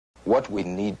What we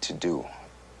need to do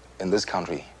in this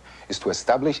country is to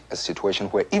establish a situation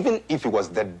where even if it was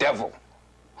the devil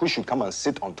who should come and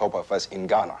sit on top of us in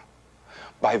Ghana,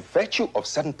 by virtue of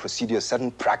certain procedures,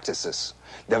 certain practices,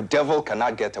 the devil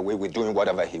cannot get away with doing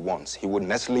whatever he wants. He would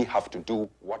necessarily have to do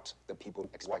what the people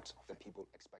expect.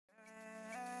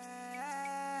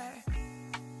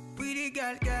 Pretty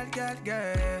girl.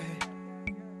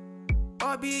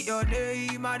 I'll be your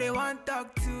name, I don't want to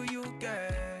talk to you, girl.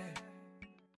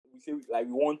 We say like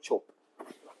we want chop.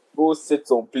 Go sit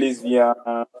some place via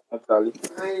Charlie.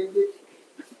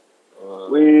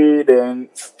 We then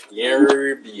Yeah,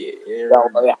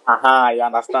 you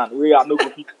understand. We are not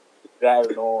going to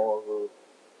drive no.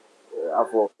 I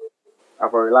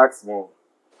for relax more.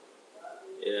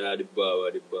 the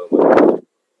bar.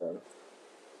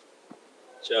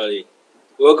 Charlie,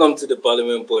 welcome to the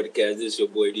Parliament Podcast. This is your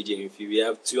boy DJ Infi. We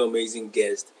have two amazing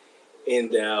guests in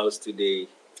the house today,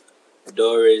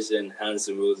 Doris and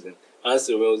Hanson Rosen.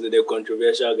 Hanson Rosen, the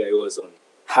controversial guy who was on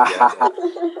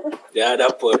the other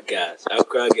podcast,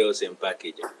 Accra Girls and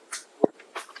Packaging.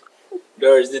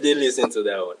 Doris, did you listen to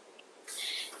that one?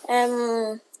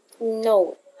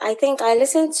 No. I think I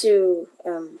listened to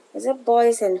is it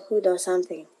Boys and Hood or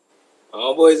something?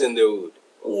 Boys in the Hood.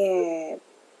 Yeah.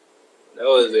 That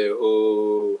was the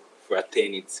whole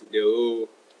fraternity, the whole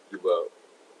It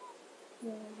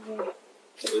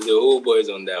was the whole boys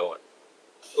on that one.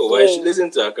 Oh, why should listen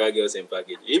to Accra Girls and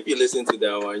Package? If you listen to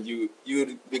that one, you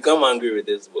become angry with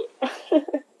this boy.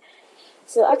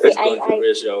 So okay,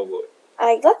 controversial boy.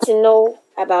 I got to know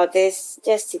about this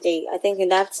just today. I think in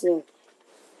the afternoon.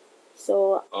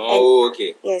 So.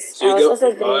 Okay. Yes, so I was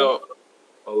also doing.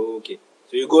 Okay.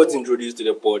 So you got introduced to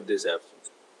the pod this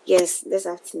afternoon. Yes, this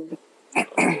afternoon.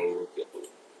 Okay.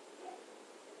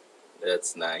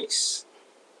 That's nice.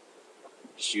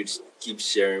 You should keep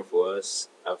sharing for us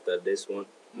after this one.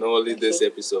 Not only this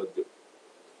episode though.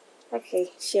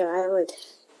 Okay, sure, I would.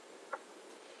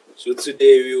 So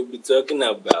today we will be talking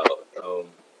about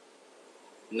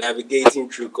navigating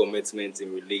through commitment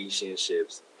in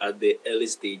relationships at the early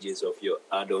stages of your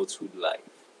adulthood life.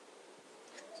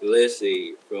 So let's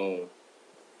say from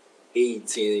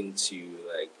 18 to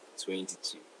like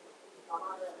 22.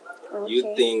 Okay.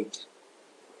 You think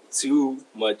two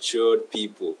matured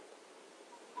people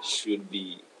should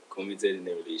be committed in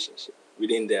a relationship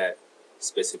within that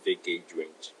specific age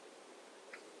range?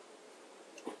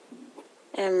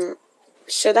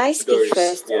 Should I speak Doris,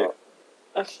 first? yeah.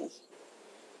 Okay.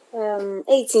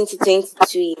 18 to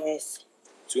 22 years.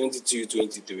 22,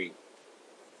 23.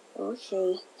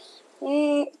 Okay.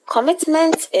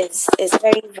 Commitment is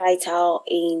very vital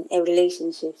in a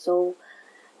relationship. So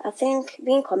I think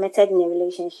being committed in a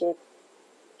relationship,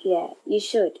 yeah, you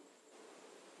should.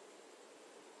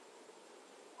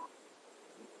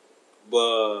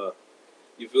 But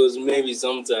it feels maybe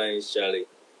sometimes, Charlie,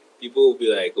 people will be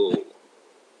like, oh,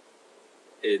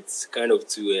 it's kind of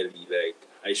too early. Like,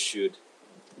 I should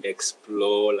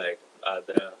explore like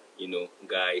other,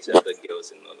 guys, other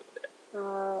girls and all of that.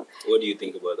 What do you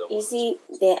think about that? You see,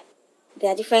 there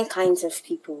are different kinds of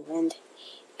people, and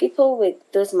people with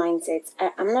those mindsets,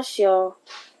 I'm not sure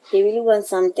they really want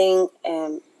something.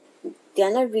 They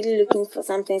are not really looking for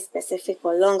something specific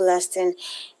or long lasting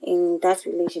in that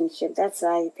relationship. That's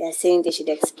why they are saying they should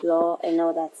explore and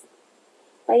all that.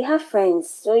 But you have friends,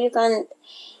 so you can.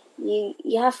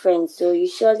 You have friends, so you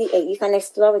surely you can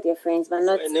explore with your friends, but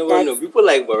not. I never know. People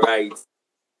like variety.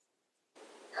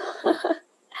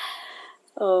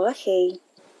 Oh, okay.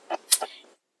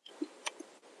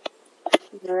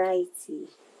 Variety.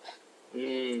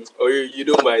 Or you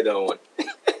don't buy that one?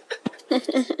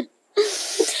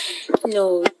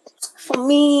 No, for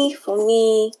me,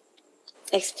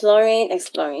 exploring.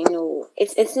 No,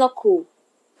 it's not cool.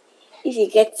 If you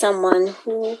get someone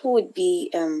who would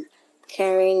be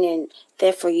caring and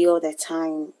there for you all the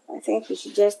time, I think you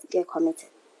should just get committed.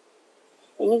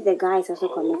 And if the guy is also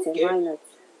committed, why not?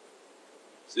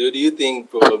 So do you think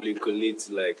probably could lead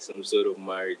to like some sort of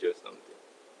marriage or something?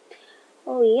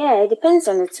 Oh yeah, it depends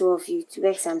on the two of you to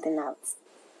work something out.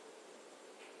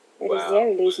 It is their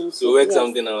relationship. So work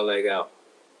something out like how?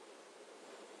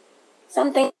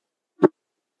 Something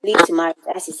lead to marriage,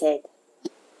 as you said.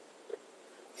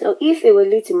 So if it will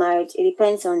lead to marriage, it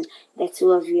depends on the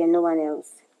two of you and no one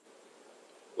else.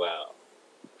 Wow.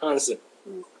 Hanson.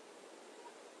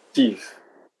 Chief.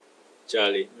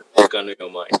 Charlie, you can know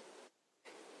your mind.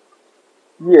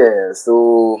 Yeah,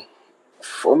 so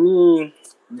for me,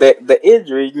 the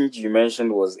age range you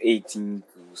mentioned was 18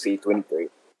 to say 23.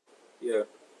 Yeah.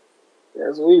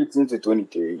 Yeah, so 18 to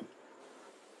 23.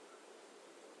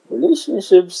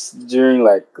 Relationships during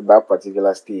like that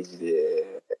particular stage,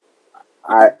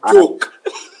 I Joke.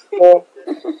 saw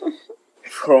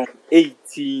from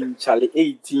 18, Charlie,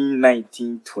 18,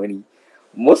 19, 20.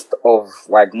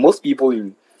 Most people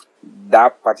in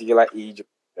that particular age,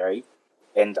 right?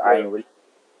 And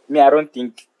Yeah. I don't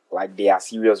think like they are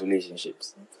serious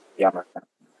relationships. You understand?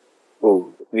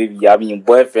 Oh, maybe having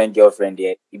boyfriend, girlfriend,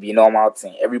 there, it be normal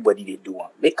thing. Everybody they do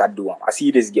one. Make her do one. I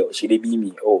see this girl, she they be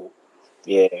me. Oh,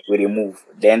 yeah, we they move.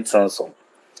 Then turn some.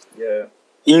 Yeah.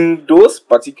 In those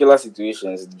particular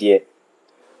situations, there,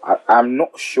 I'm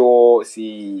not sure.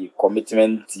 See,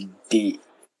 commitment day.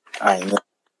 I know,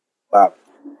 but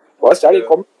Charlie,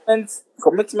 Yeah.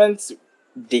 commitments,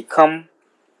 they come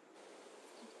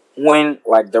when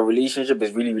like the relationship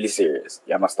is really, really serious.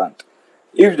 You understand?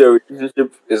 Yeah. If the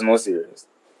relationship is not serious,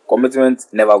 commitment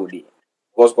never will be.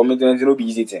 Because commitment you know be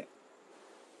easy thing.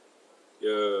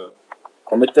 Yeah.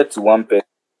 Committed to one person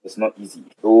is not easy.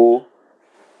 So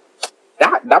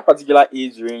that particular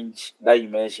age range that you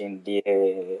mentioned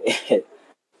there,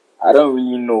 I don't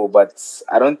really know, but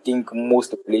I don't think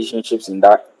most relationships in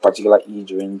that particular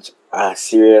age range are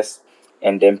serious,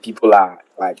 and then people are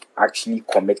like actually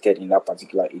committed in that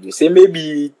particular age. Say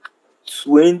maybe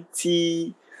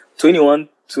 20, 21,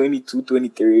 22,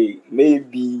 23,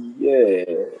 maybe, yeah.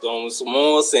 Some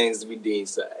small sense with the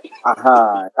inside.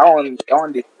 That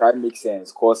one they try to make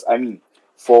sense. Cause I mean,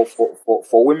 for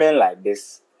women like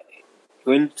this,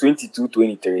 20, 22,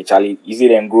 23, Charlie, you see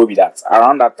them grow with that.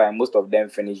 Around that time, most of them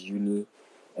finish uni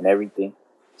and everything.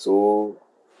 So,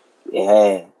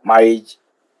 yeah, marriage,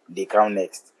 they come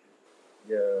next.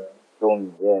 Yeah.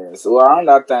 So, yeah. So, around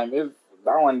that time, if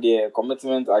that one there,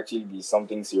 commitment actually be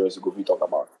something serious you go be talk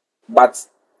about. But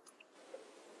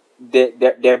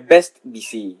the best be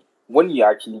say, when you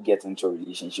actually get into a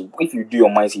relationship, if you do your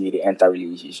mind say you dey enter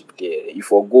relationship there, you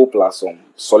for go plus some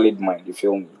solid mind, you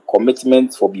feel me?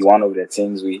 Commitment for be one of the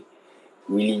things we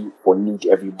really for need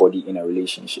everybody in a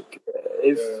relationship.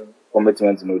 If Yeah.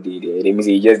 commitment no dey there, they mean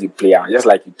say you just the player, just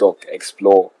like you talk,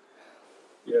 explore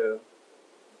Yeah.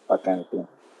 that kind of thing.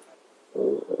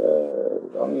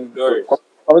 So, I mean, Doris.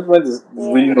 commitment is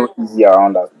really Yeah. not easy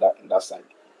around that side.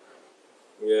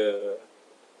 Yeah.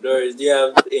 Doris, do you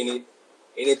have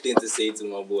anything to say to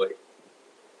my boy?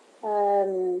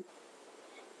 Um,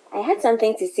 I had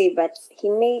something to say, but he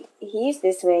used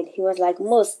this word. He was like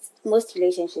most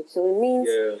relationships. So it means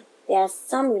Yeah. there are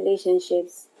some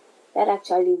relationships that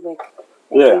actually work.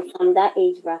 Let's Yeah. say from that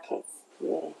age bracket.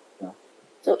 Yeah. Yeah.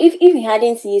 So if he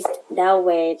hadn't used that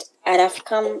word, I'd have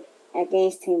come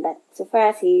against him. But so far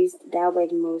as he used that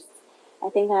word most, I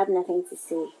think I have nothing to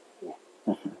say.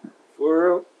 Yeah. For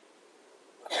real?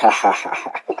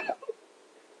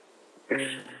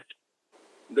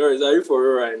 Doris, are you for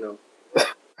real right now?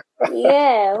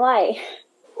 Yeah. Why?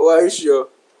 Oh, are you sure?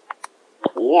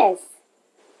 Yes.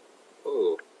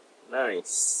 Oh,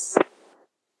 nice.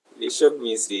 They shocked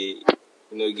me say you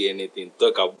no get anything.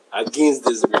 Talk against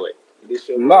this boy. They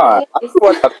shocked me. Nah, I Yes. know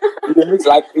what that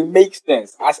it makes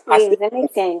sense. I Yes, say that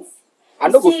makes sense. I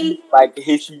You don't go feel see, like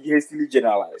hastily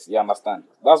generalize. You understand?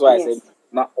 That's why I said yes,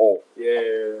 not all. Yeah,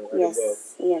 at the back.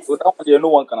 yes, yes. So that one there, no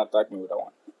one can attack me with that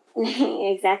one.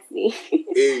 Exactly.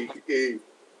 Hey,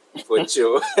 for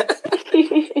sure.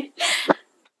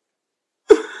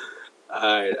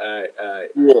 Alright.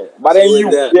 Yeah, but then So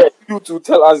with that, you to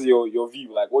tell us your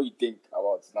view, like what you think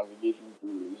about navigation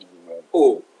through relationship, man.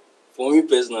 oh, for me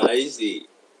personally, I say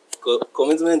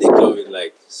commitment they come with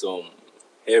like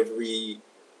heavy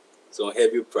some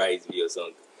heavy price fee or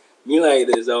something. Me like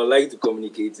this, I would like to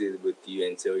communicate it with you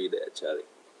and tell you that Charlie.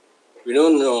 We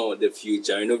don't know the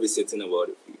future. We don't be certain about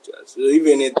the future. So if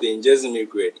anything, just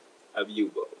make ready. Have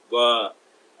you but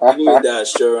give me that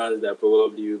assurance that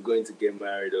probably you're going to get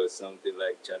married or something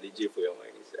like Charlie J for your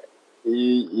mind inside.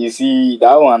 You see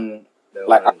that one, That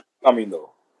like I one. coming though.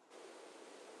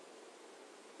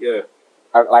 Yeah.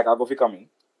 I go fit coming.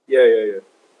 Yeah.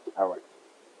 All right.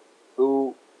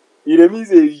 So it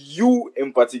means you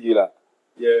in particular,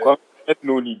 Yeah. commitment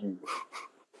no need you.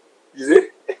 Is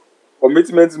it?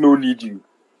 Commitment no need you.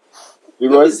 Let me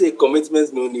Because say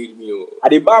commitments no need me. at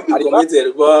the back, We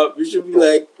committed, but we should be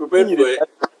like prepared you for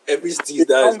every stage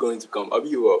that is going to come. Have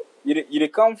you up?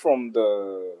 it come from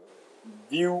the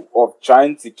view of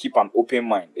trying to keep an open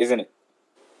mind, isn't it?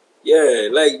 Yeah,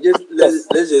 like just Yes.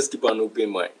 let's just keep an open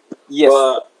mind. Yes.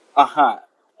 But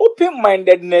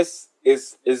Open-mindedness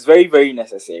is very, very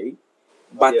necessary.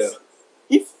 But yeah,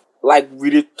 if like we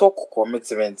dey talk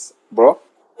commitment, bro,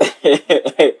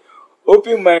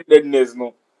 open-mindedness,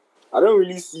 no, I don't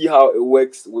really see how it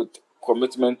works with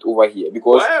commitment over here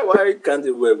because why can't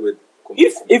it work with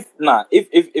if commitment? if nah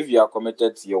if you are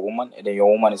committed to your woman and then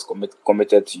your woman is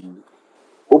committed to you,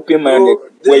 open-minded. Bro,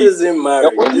 this isn't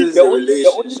marriage. This is a the only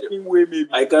relationship. thing where maybe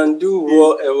I can do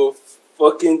whatever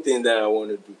fucking thing that I want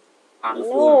to do.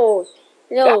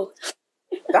 No.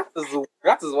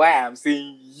 that is why I'm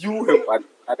saying you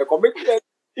have the commitment.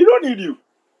 You don't need you.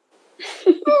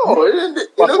 No, you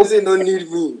don't say no need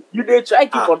me. You they try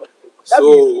keep on.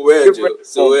 So where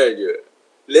Joe?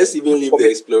 Let's even leave the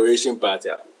exploration part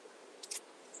out.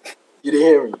 You didn't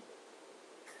hear me?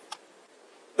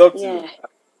 Talk to me.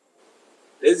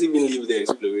 Let's even leave the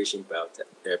exploration part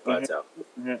out.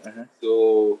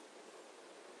 So,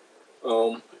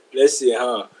 let's say,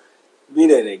 me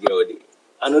and a girl,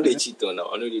 I know they cheat on her.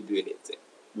 I know they do anything.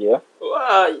 Yeah.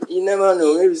 Well, you never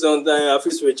know. Maybe sometimes I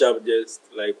feel switch up just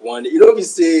like one day. You know, we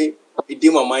say it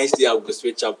did my mind say I will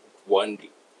switch up one day.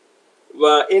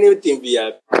 But anything be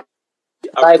I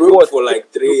broke for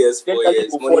like 3 years, 4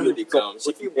 years. Money no dey come.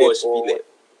 She feel boss, she be left.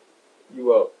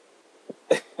 You out.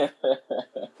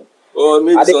 Or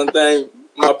maybe sometimes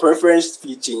my preference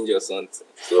feel change or something.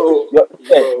 So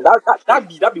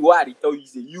that be why I tell you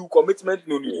say you commitment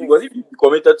no need, because if you be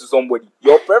committed to somebody,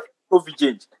 your preference no fit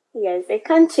change. Yes, it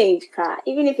can't change car.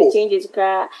 Even if it changes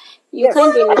car, you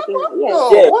can't do anything.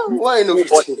 Why no?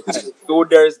 So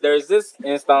there's this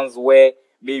instance where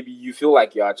maybe you feel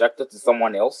like you're attracted to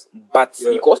someone else, but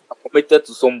because you're committed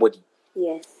to somebody,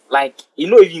 yes, like you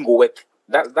know even go work.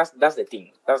 That's the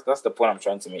thing. That's the point I'm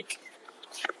trying to make.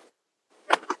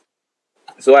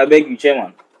 So I beg you,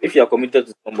 Chairman, if you are committed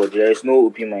to somebody, there is no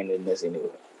open-mindedness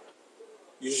anywhere.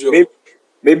 You sure?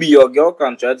 Maybe your girl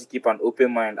can try to keep an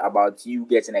open mind about you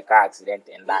getting a car accident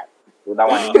and die. So that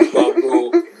one,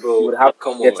 bro, would have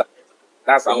come on.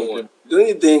 That's come on. Don't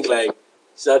you think like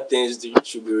certain things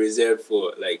should be reserved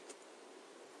for like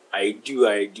I do.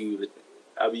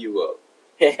 I'll be well.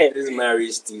 This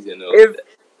marriage stage and all.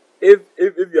 If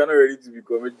you're not ready to be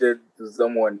committed to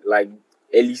someone like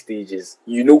early stages,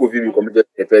 you know if you be committed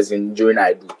to the person during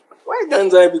I do. Why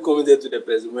can't I be committed to the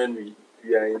person when we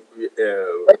are in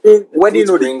wedding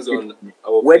rings on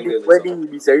our fingers? Wedding will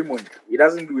be ceremony. It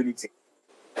doesn't do anything.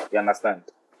 You understand?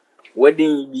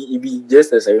 Wedding it be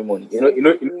just a ceremony. You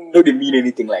know they mean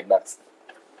anything like that.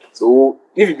 So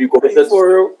if you be committed for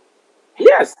real,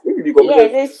 yes, if you be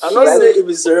committed, yes, I'm not saying it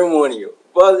be ceremony,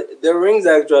 but the rings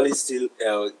actually still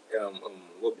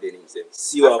what the name say?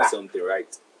 Seal up something,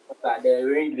 right? The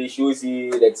ring they show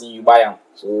you the thing you buy them.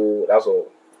 So that's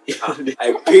all.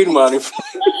 I paid money for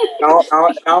now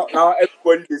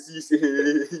everybody can see say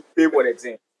he pay for the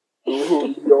thing.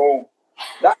 So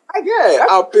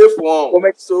I'll pay for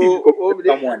one. So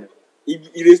someone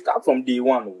it start from day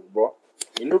one, bro.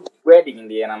 You know, wedding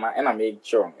there and I make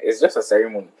sure it's just a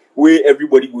ceremony where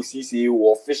everybody will see say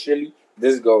officially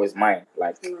this girl is mine.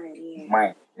 Like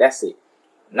mine. That's it.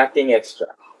 Nothing extra.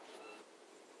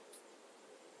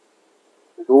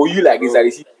 So you like this? I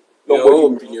see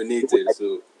somebody opinionated.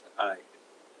 So I.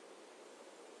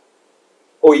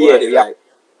 Oh yeah. Yeah.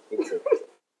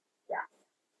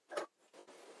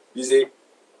 You see?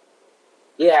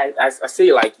 Yeah, I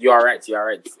say like you are right.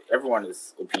 Everyone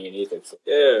is opinionated. So.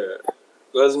 Yeah,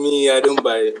 because me, I don't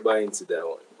buy into that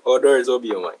one. Or Doris, what be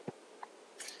your mind?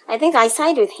 I think I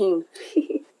side with him.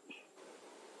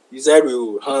 You side with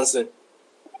who? Hanson?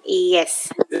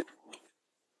 Yes.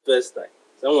 First time.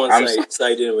 Someone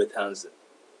siding with Hanson.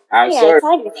 I'm sorry. I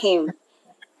side with him.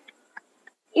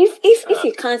 If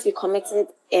you can't be committed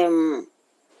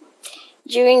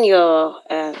during your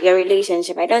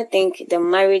relationship, I don't think the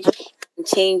marriage can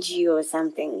change you or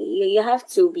something. You have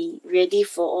to be ready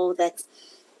for all that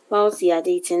whilst you are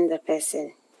dating the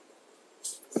person.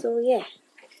 So yeah.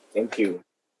 Thank you.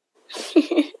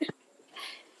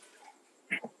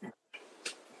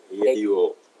 Yeah, you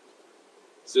all.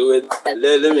 So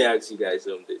let me ask you guys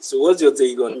something. So what's your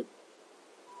take on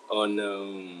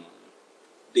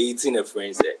dating a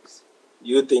friend's ex?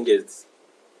 You think it's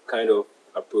kind of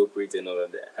appropriate and all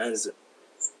of that? Hanson.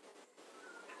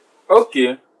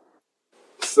 Okay.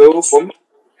 So for me,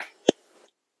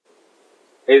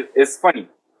 it's funny.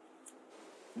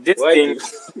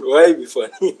 Why be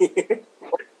funny?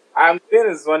 I'm saying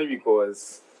it's funny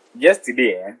because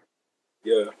yesterday,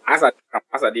 as I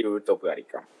did road top where I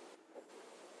come,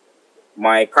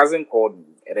 my cousin called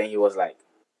me and then he was like,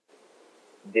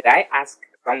 "Did I ask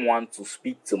someone to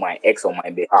speak to my ex on my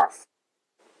behalf?"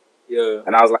 Yeah.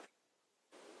 And I was like,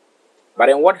 but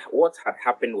then what had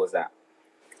happened was that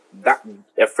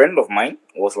a friend of mine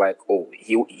was like, oh,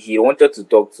 he wanted to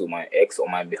talk to my ex on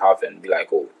my behalf and be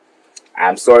like, oh,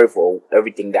 I'm sorry for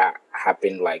everything that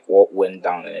happened, like what went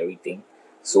down and everything.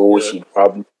 So she'd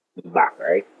probably be back,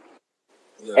 right?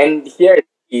 Yeah. And here it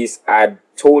is, I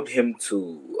told him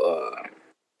to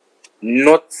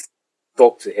not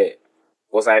talk to her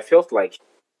because I felt like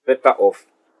better off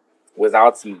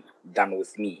without me than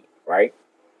with me, right?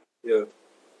 Yeah.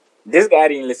 This guy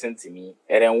didn't listen to me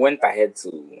and then went ahead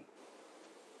to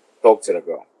talk to the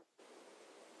girl,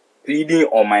 pleading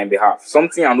on my behalf.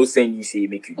 Something I'm not saying you say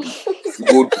make you do.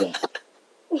 Go do.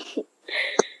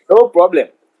 No problem.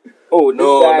 Oh, this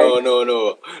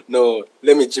guy. No.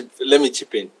 Let me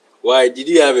chip in. Why did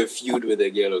you have a feud with a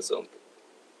girl or something?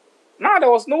 Nah, there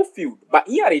was no feud. But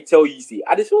here they tell you, see,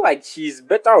 I just feel like she's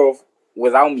better off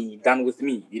without me than with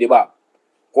me. You know,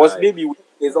 because maybe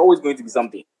there's always going to be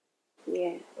something.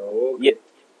 Yeah. Oh, okay. Yeah.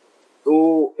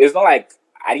 So it's not like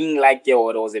I didn't like her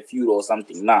or there was a feud or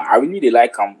something. Nah, I really did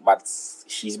like him, but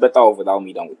she's better off without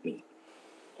me than with me.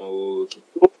 Oh, okay.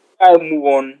 So I move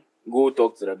on, go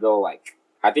talk to the girl. Like,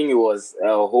 I think it was a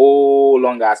whole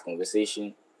long ass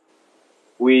conversation.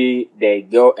 The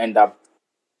girl end up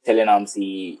telling him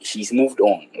she's moved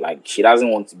on. Like, she doesn't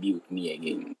want to be with me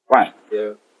again. Fine.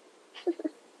 Yeah.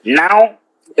 Now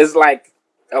it's like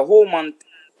a whole month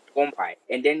gone by,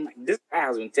 and then this guy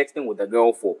has been texting with the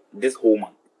girl for this whole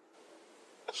month.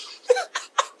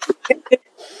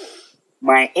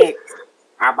 My ex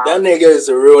about That nigga is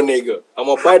a real nigga. I'm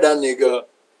gonna buy that nigga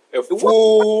a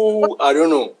fool. I don't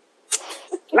know.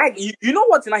 like you know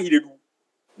what now he did do?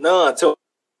 Nah,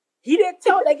 He did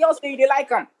tell the girl say they like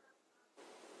him.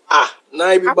 Now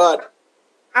it be bad.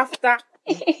 After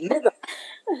nigga,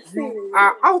 you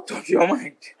are out of your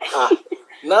mind.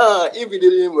 Nah, if it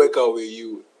didn't work out with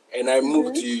you and I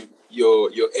moved to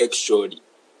your ex shorty,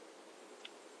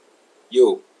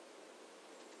 yo,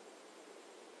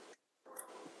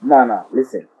 Nah,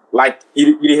 listen. Like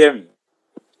you hear me?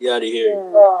 yeah, they hear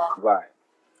you. Yeah. Right.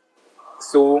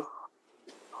 So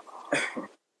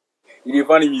you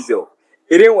funny myself.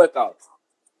 It didn't work out.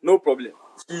 No problem.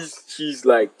 She's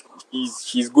like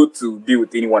she's good to be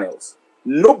with anyone else.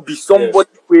 Not be somebody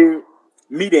where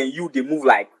me and you they move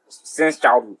like since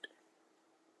childhood.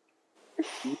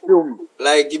 You feel me?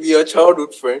 Like, if you're a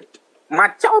childhood friend, My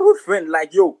childhood friend,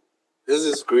 like yo, this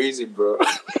is crazy, bro.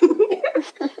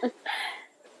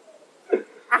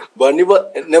 But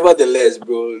nevertheless,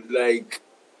 bro, like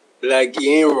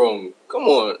he ain't wrong. Come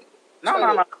on.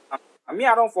 no. I mean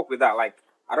I don't fuck with that. Like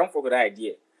I don't fuck with that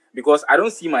idea because I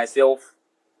don't see myself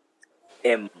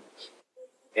um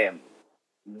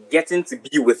getting to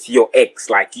be with your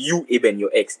ex, like you even your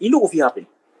ex. You know what will happen?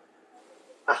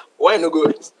 Why not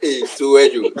go? Hey, so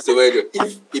if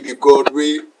you God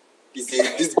way, he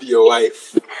say this be your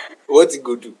wife, what you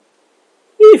go do?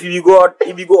 If you got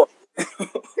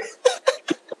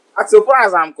as far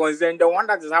as I'm concerned, the one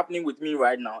that is happening with me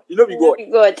right now, you know be God.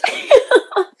 Good.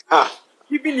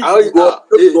 Even if How you God,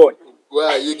 hey, God.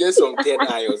 well, you get some third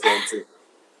eye or something.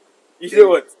 You say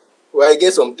what? Well, I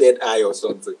get some third eye or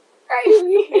something.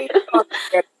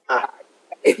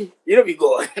 You know be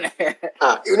God.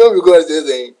 You know, because they're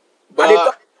saying,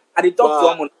 I did talk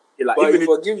to him on like, but even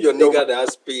you forgive your nigga that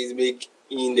has space, make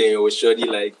in there or shorty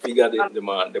like figure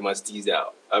the must tease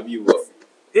out. Have you what?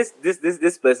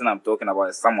 this person I'm talking about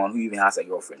is someone who even has a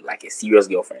girlfriend, like a serious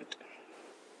girlfriend.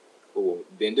 Oh,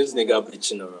 then this nigga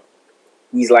bitching around.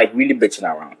 He's like really bitching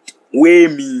around. Way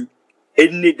me.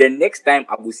 The next time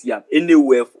I go see him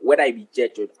anywhere, whether I be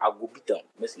church or I go beat him.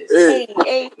 Merciless. Hey,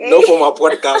 no for my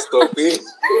podcast stuff, eh?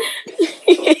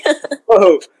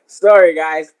 Oh, sorry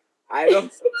guys. I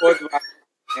don't support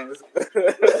violence.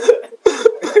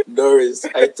 Doris,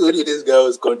 I told you this guy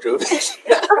was controversial.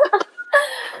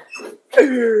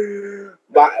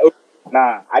 But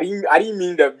nah, I didn't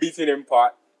mean the beating him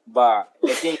part. But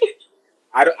the thing,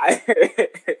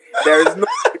 there is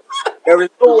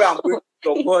no way I'm going to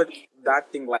support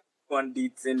that thing like one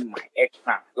dating my ex.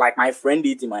 Nah, like my friend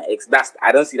dating my ex.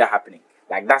 I don't see that happening.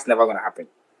 Like that's never gonna happen.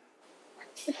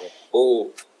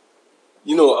 Oh,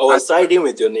 you know, I was siding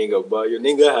with your nigga, but your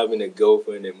nigga having a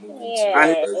girlfriend and moving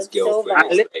to his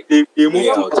girlfriend is like they move way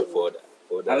out for that.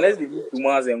 Unless they move to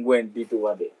Mars and go and date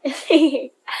over there.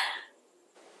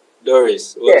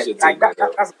 Doris, what's your take?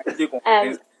 That's my take on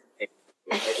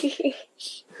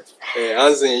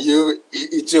Hanson, you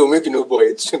chill, make no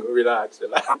boy chill, relax.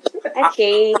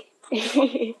 Okay.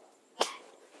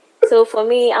 So for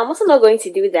me, I'm also not going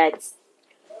to do that.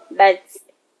 But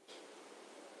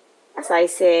as I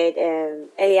said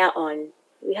earlier on,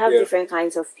 we have different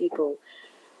kinds of people.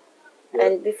 Yeah.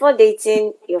 And before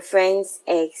dating your friend's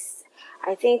ex,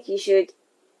 I think you should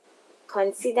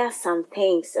consider some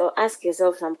things or ask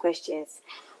yourself some questions.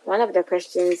 One of the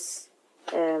questions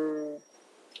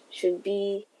should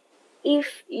be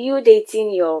if you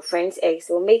dating your friend's ex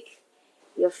will make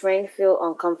your friend feel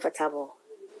uncomfortable.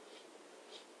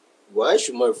 Why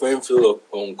should my friend feel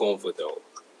uncomfortable?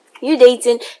 You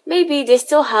dating, maybe they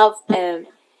still have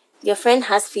your friend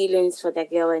has feelings for the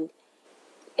girl, and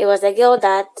it was the girl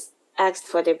that asked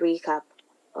for the breakup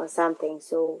or something.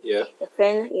 So Yeah. your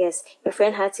friend, yes, your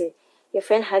friend had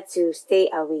to stay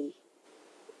away.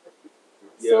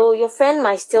 Yeah. So your friend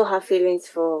might still have feelings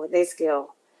for this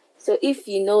girl. So if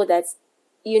you know that,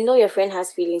 you know your friend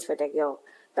has feelings for the girl,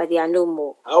 but they are no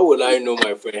more. How would I know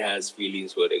my friend has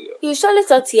feelings for the girl? You surely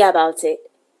talk to you about it.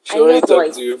 I Surely know, talk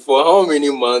boys. to you for how many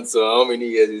months or how many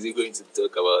years is he going to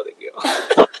talk about the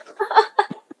girl?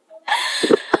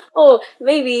 Oh,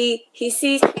 maybe he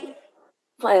sees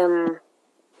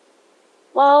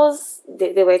whilst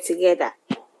they were together.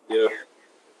 Yeah.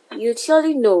 You'd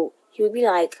surely know. He'll be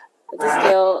like, this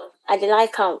girl, I did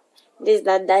like him. This,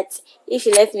 that. If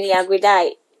she left me, I would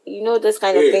die. You know those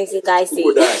kind of Hey, things you guys who say.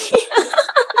 would I?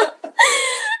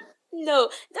 No,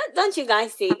 don't you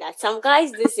guys say that? Some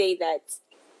guys do say that.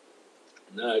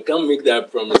 Nah, I can't make that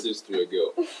promises to a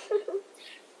girl.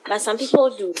 But some people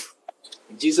do.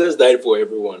 Jesus died for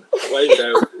everyone.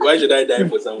 Why should I die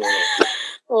for someone else?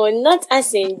 Oh, not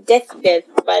as in death,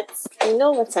 but you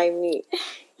know what I mean.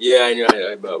 Yeah, I know.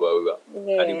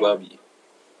 Yeah. Adibabi.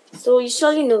 So you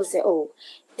surely know that, oh,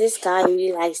 this guy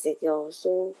really likes the girl.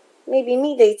 So maybe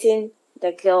me dating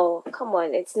the girl, come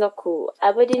on, it's not cool.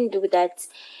 I wouldn't do that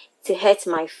to hurt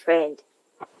my friend.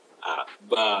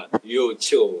 But yo,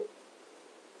 chill.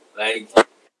 Like,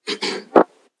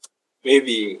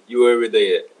 maybe you were with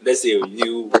let's say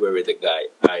you were with a guy,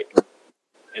 right?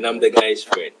 And I'm the guy's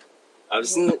friend. I've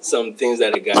seen some things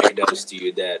that a guy does to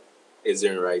you that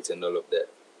isn't right and all of that.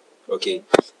 Okay.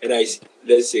 And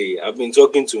let's say I've been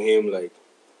talking to him like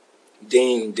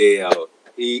day in, day out.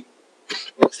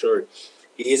 Sorry,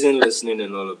 he isn't listening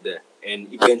and all of that. And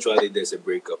eventually there's a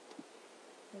breakup.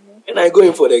 And I go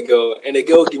in for the girl, and the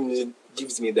girl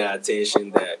gives me the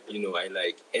attention that, I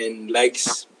like, and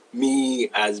likes me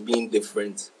as being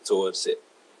different towards it.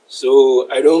 So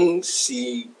I don't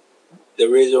see the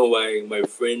reason why my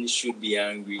friend should be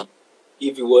angry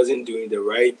if he wasn't doing the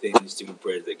right things to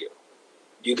impress the girl.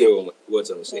 You get what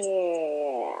I'm saying?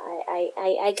 Yeah,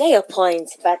 I get your point,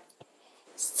 but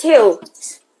still,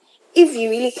 if you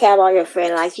really care about your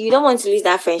friend, like you don't want to lose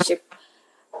that friendship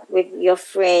with your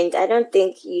friend, I don't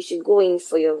think you should go in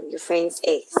for your friend's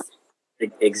ex.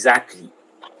 Exactly.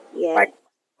 Yeah. Like,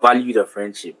 value the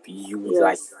friendship. You would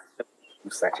like Yes. do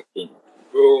such a thing.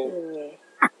 Bro, Yeah.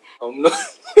 I'm not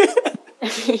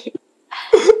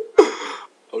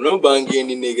I'm not banging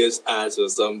any niggas ass or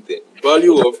something.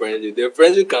 Value of friendship. The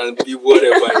friendship can be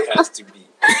whatever it has to be.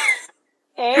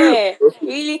 Eh,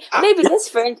 really? Maybe this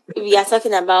friend we are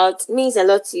talking about means a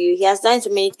lot to you. He has done so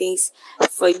many things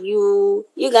for you.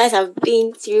 You guys have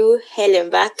been through hell and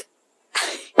back.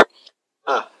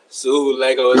 So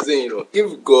like I was saying,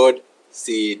 if God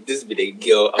say this be the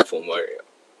girl up for Maria.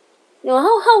 No,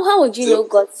 how would you know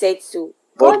God said so?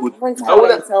 God would- won't I come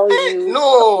would and tell you.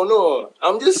 no.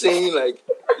 I'm just saying, like,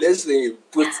 let's say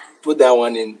put that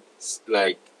one in,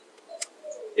 like,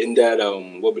 in that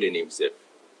what be the name say?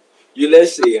 You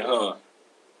let's say,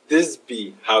 this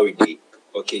be how it did.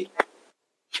 Okay.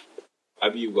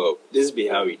 Abiba, this be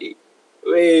how it did.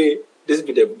 Wait, this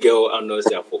be the girl I'm not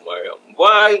saying for Mariam.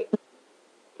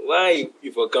 Why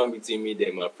if I come between me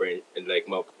then my friend and like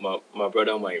my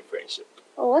brother my friendship?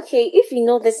 Oh, okay. If you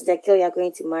know this is the girl you're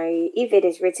going to marry, if it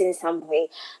is written somewhere,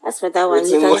 as for that one,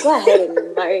 you Written can what? go ahead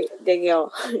and marry the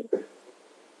girl.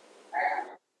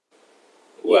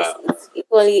 Yes, Wow. it's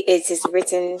equally it is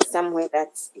written somewhere that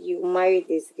you marry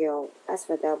this girl. As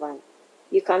for that one,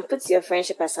 you can put your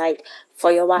friendship aside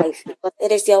for your wife because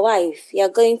it is your wife. You are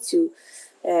going to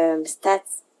start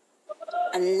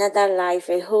another life,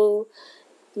 a whole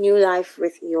new life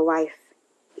with your wife.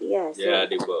 Yeah. So, Yeah,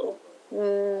 they both.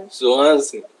 mm, So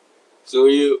Hanson, so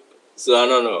I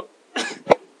don't know.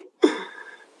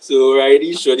 So right,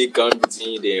 this surely come between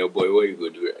you and your boy. What you go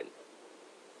do right?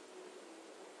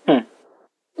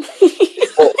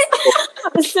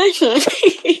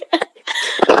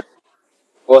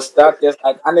 For starters,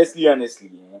 like, honestly, that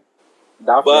friendship.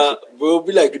 But bro,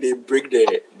 be like they break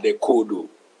the code though.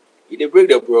 If they break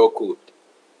the bro code,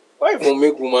 why if you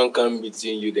make woman come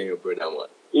between you and your brother man?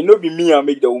 It no be me and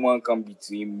make the woman come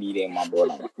between me and my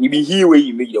brother. It be he where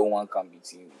you make the woman come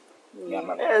between me. Yeah,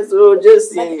 man. Yeah, so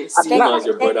just but see him as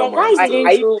your brother the man guys still.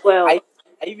 didn't do well.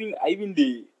 I even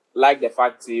they like the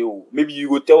fact say, oh, maybe you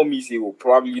go tell me say, oh,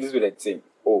 probably this is the thing.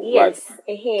 Oh, right.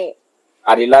 Yes.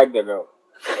 I they like the girl.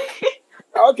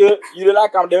 Okay, you dey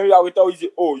like him, then I will tell you say,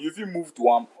 oh, you feel move to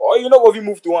him, or you know what you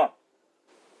move to him.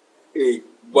 Hey,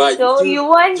 but So you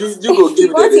want you go give you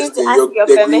the want him this to thing, ask your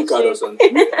the green card or permission?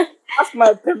 something. Ask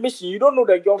my permission. You don't know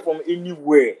the girl from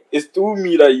anywhere. It's through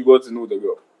me that you got to know the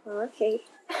girl. Okay.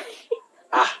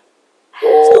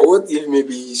 So what if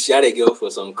maybe she had a girl for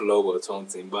some club or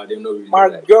something, but they're not really My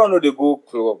like. girl know they go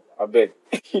club. I bet.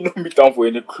 You don't meet down for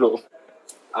any club.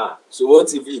 So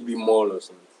what if it be mall or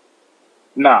something?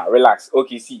 Nah, relax.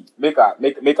 Okay, see, make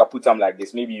her put them like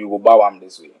this. Maybe you go bow am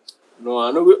this way. No,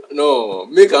 I know. No,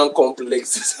 make them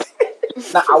complex.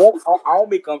 Nah, I won't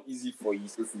make them easy for you.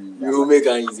 So You make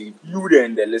it easy. you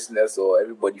then the listeners or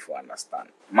everybody for understand.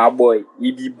 My boy,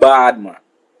 he be bad man.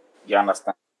 You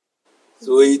understand?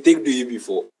 So he take the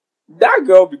before. That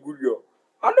girl be good girl.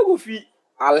 I no go fit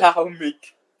allow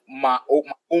make my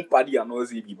own party and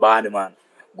also be bad man.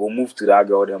 Go move to that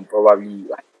girl, then probably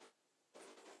like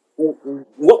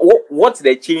what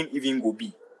the chain even go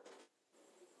be?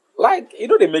 Like, you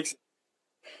know, they make sense.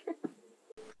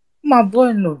 My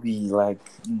boy no be like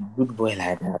good boy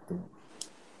like that. Though.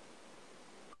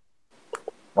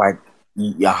 Like,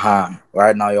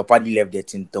 right now your party left the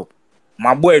tin top.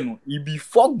 My boy no, he be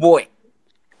fuck boy.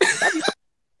 That is what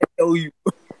I tell you.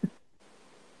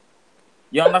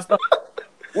 You understand?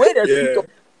 Where the tin top?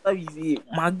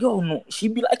 My girl no, she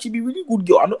be really good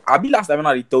girl. I be last time when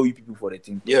I tell you people for the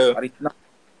thing. Yeah. But it's not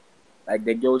like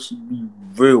the girl she be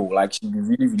real, like she be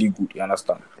really really good. You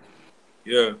understand?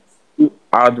 Yeah.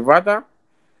 I'd rather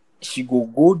she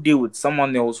go there with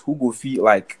someone else who go feel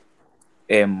like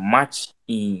match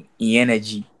in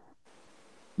energy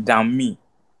than me.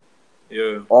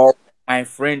 Yeah. Or my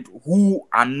friend who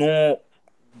are not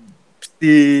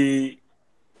stay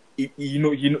you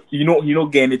know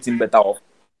get anything better off.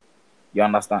 You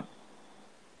understand?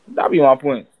 That be my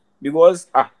point. Because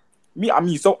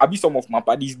so I be some of my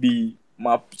parties they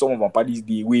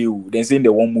will then saying they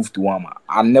won't move to one.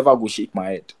 I never go shake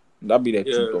my head. That be the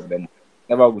truth of them.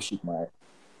 Never go shake my head.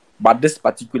 But this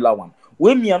particular one,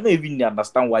 when me I don't even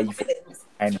understand why you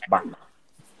kind of back.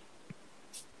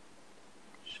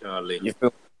 Charlie. You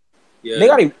feel? Yeah.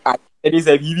 Nigga, I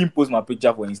even post my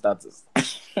picture for his status.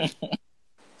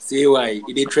 Say why?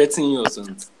 They threaten you or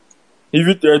something? If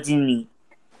you threaten me,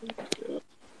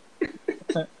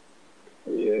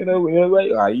 you know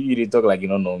why you really talk like you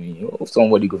don't know me. Oh,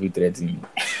 somebody go be threaten me.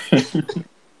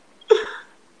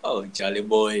 Oh, Charlie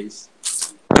boys.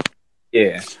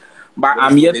 Yeah, but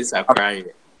I'm yet. This are crying.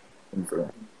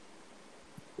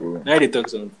 Now they talk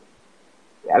something.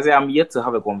 I say I'm yet to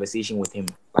have a conversation with him.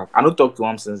 Like I don't talk to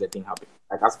him since the thing happened.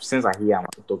 Like since I hear him, I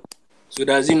don't talk. So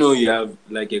does he know you have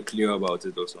like a clue about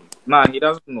it or something? Nah, he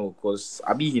doesn't know because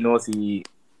he knows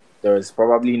there is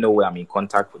probably no way I'm in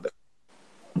contact with them.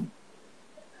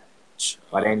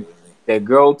 But then the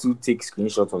girl to take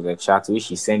screenshots of the chat which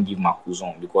she sent give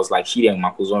Makuzon because like she and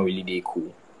Makuzon really they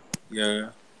cool. Yeah.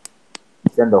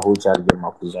 Send the whole chat give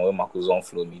Makuzon where Makuzon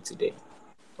flew me today.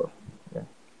 So yeah.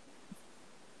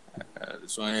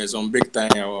 This one is on big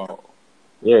time. Wow.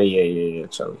 Yeah,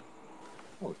 Charlie.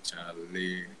 Oh,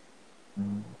 Charlie.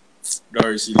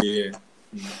 Doris, you here?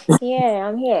 Yeah,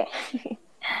 I'm here.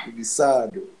 You be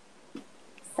sad.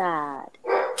 Sad.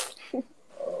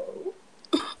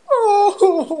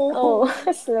 Oh,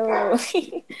 Oh, slow.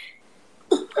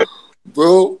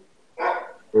 bro.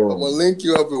 I'm gonna link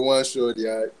you up in one shot,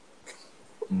 yeah.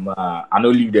 I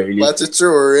don't leave the relationship. But it's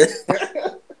true,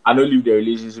 I don't leave the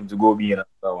relationship to go be in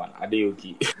another one. Are they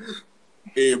okay?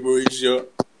 Hey, bro, you sure?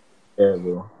 Yeah,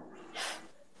 bro.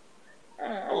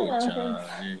 Oh,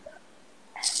 Charlie.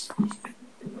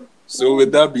 So,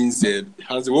 with that being said,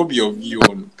 Hanson, what be your view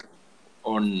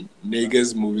on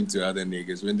niggas moving to other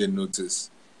niggas when they notice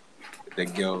the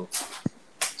girl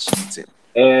cheating?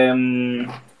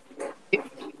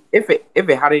 If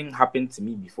it hadn't happened to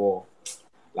me before,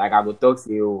 like I would talk to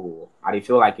you, I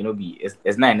feel like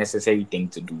it's not a necessary thing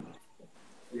to do.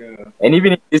 Yeah. And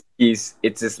even in this case,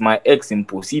 it is my ex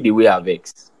impulse. See the way I've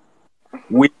ex.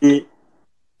 We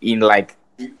in like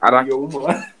Your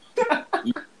woman.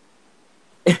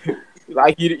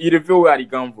 like you feel where I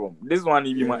come from. This one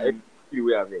even my ex the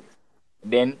way I've ex.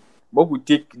 Then what would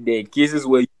take the cases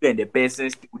where you and the person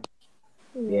still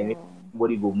then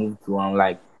somebody go move to him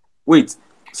like wait,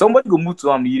 somebody go move to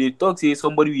him, you dey talk say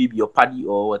somebody will be your party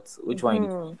or what? Which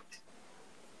one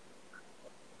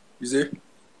You see?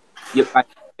 yeah, like,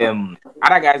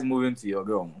 other guys moving to your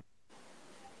girl.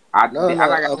 I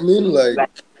mean like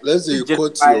let's say you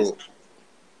cut your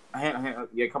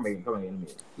yeah, come again.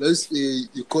 Let's say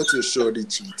you caught your shorty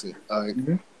cheating, right?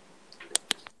 Mm-hmm.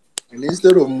 And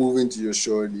instead of moving to your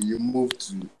shorty, you move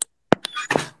to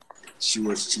she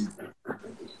was cheating.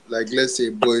 Like let's say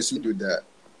boys who do that.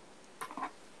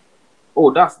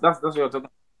 Oh, that's what you're talking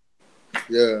about.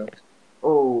 Yeah.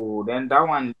 Oh, then that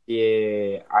one,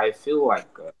 yeah, I feel like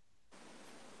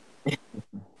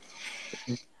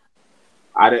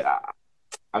I, don't-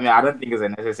 I mean, I don't think it's a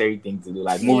necessary thing to do.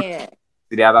 Like, move Yeah.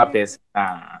 to the other person.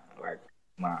 Like,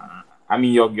 nah. I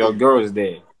mean, your girl is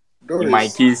there. In my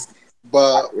Doris. case,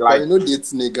 But like, you know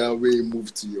this nigga where you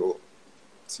move to your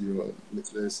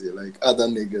let's say like other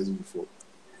niggas before.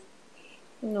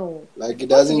 No. Like it Why should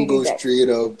doesn't you do go that? straight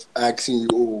up asking you,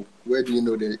 oh, where do you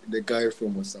know the guy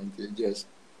from or something. Just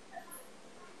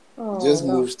Oh just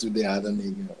no. moves to the other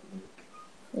nigga.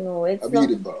 No, I it's beat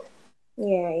not. it, bro.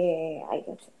 Yeah, I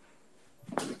get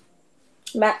it.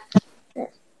 But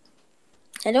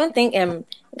I don't think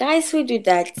guys who do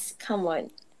that, come on.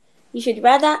 You should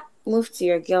rather move to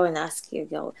your girl and ask your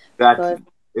girl. exactly.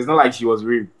 It's not like she was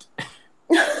raped.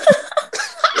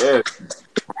 Yeah.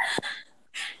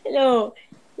 No,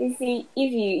 you see,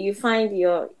 if you find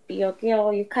your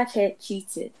girl, you catch her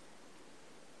cheating,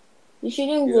 you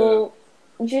shouldn't Yeah. go.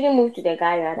 You shouldn't move to the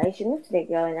guy rather. You should move to the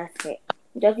girl and ask her.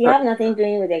 Because you have nothing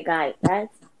doing with the guy, right?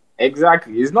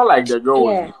 Exactly. It's not like the girl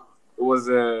was Yeah, raped. It was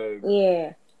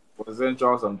yeah.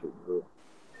 consensual or something, bro.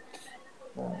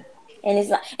 And it's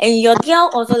like, and your girl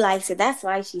also likes it. That's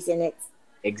why she's in it.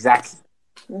 Exactly.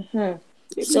 Mm-hmm.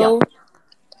 Yeah. So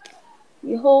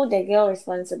you hold the girl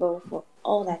responsible for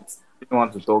all that. Didn't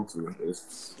want to talk to you.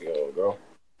 It's your girl.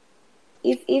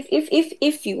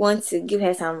 If you want to give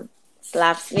her some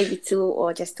slaps, maybe 2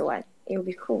 or just 1, it'll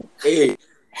be cool. Hey,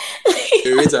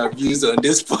 raise our views on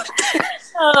this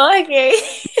podcast. Oh, okay.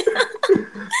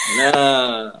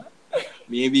 Nah,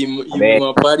 maybe you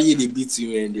my party they beat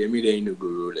you and they made you no go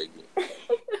roll again.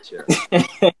 Sure.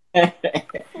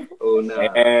 Oh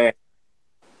nah.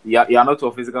 You're not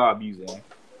for physical abuse, eh?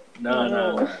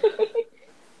 Nah.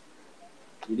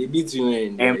 They beat you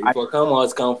and if I come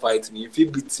out can't fight me. If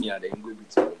you beat me, then go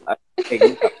beat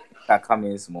you. I come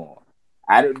in small.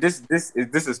 This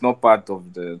is not part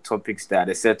of the topics that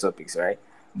the set topics, right?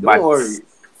 Don't worry,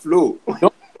 flow.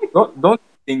 Don't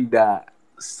think that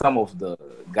some of the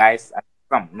guys,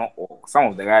 not all, some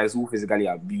of the guys who physically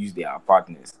abuse their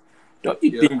partners, don't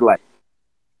you think like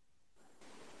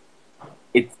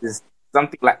it is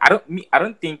something like I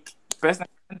don't think personally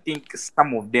I don't think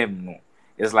some of them know.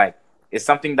 It's like it's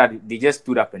something that they just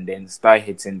stood up and then start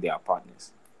hitting their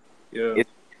partners. Yeah. It's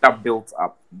that built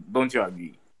up. Don't you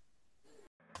agree?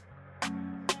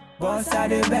 Boss, I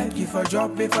dey beg you for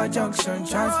drop me for junction.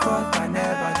 Transport I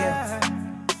never get.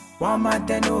 1 month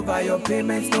and over your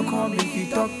payments no come if you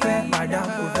talk pay, madam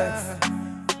go vex.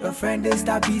 Your friend is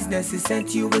that business, he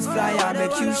sent you his flyer,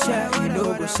 make you share, you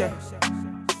know go share.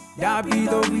 That be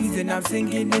the reason I'm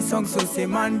singing this song, so say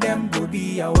man them go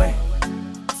be aware.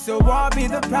 So what be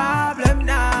the problem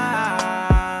now?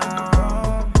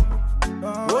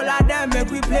 All of them make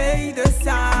we play the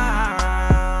sound.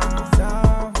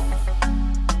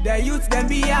 The youths them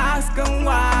be asking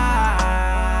why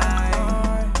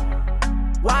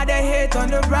they hate on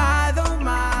the brother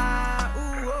man.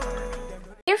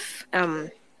 If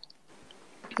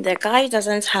the guy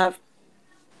doesn't have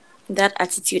that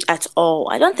attitude at all,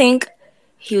 I don't think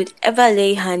he would ever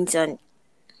lay hands on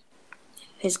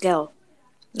his girl.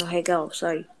 Or her girl,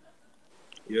 sorry.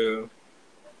 Yeah.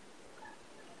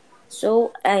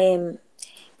 So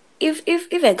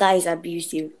if a guy is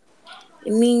abusive,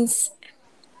 it means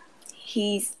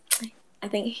I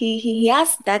think he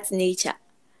has that nature.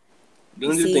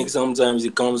 Don't you think sometimes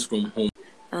it comes from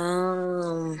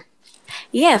home?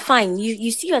 Yeah, fine.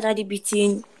 You see your daddy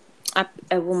beating up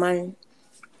a woman.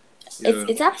 Yeah.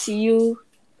 It's up to you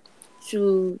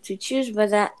to choose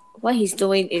whether what he's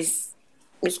doing is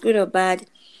good or bad,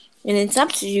 and it's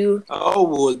up to you. How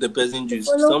was the person just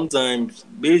sometimes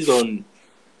based on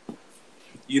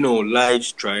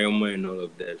life's trauma and all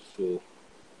of that? So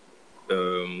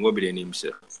what be the name,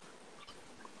 sir?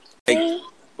 Like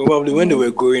probably when they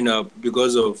were growing up,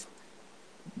 because of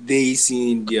they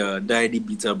seeing their daddy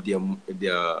beat up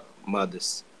their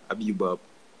mothers, Abibab.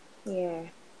 Yeah.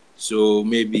 So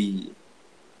maybe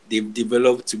they've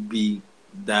developed to be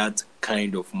that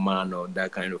kind of man or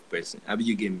that kind of person. Abi,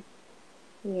 you get me?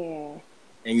 Yeah.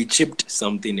 And you chipped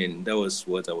something in. That was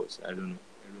what I was. I don't know.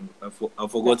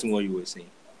 I've forgotten what you were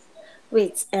saying.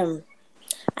 Wait.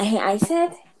 I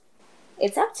said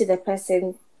it's up to the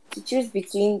person to choose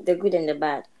between the good and the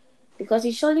bad, because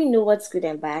you surely know what's good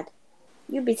and bad.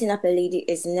 You beating up a lady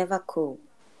is never cool.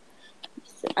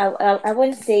 So I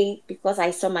won't say because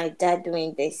I saw my dad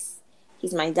doing this,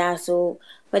 he's my dad, so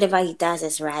whatever he does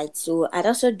is right. So I'd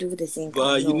also do the same thing.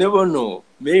 But you never know.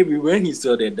 Maybe when he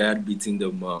saw the dad beating the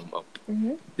mom up,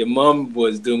 the mom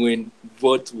was doing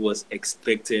what was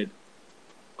expected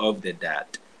of the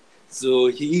dad. So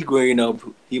he growing up,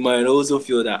 he might also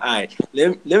feel that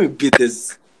let me beat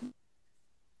this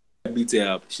beat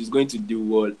her up. She's going to do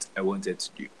what I wanted to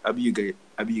do. Abi you get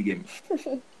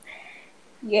me?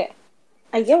 Yeah,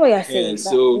 I get what you're Yeah, saying, but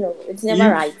so no, it's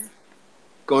never right. if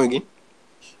come again.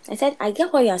 I said I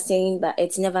get what you're saying, but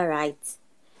it's never right.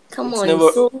 Come It's on.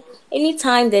 never So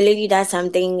anytime the lady does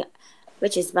something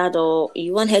which is bad, or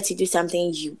you want her to do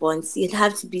something you want, you'd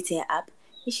have to beat her up.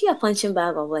 Is she a punching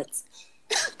bag or what?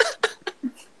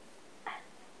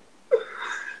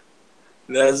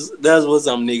 that's what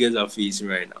some niggas are facing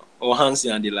right now. Or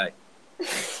Hanson and the like.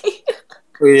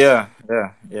 Oh, yeah.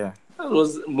 That's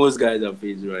what most guys are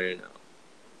facing right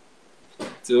now.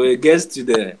 So it gets to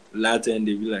the latter and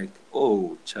they be like,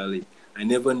 oh Charlie, I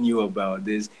never knew about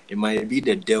this. It might be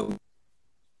the devil.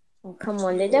 Oh, come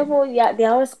on. The devil, yeah,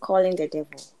 they're always calling the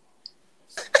devil.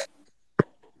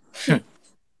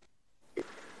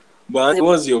 But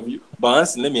what's your view? But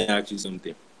Hanson, let me ask you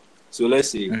something. So let's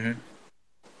say Mm-hmm.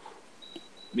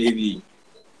 maybe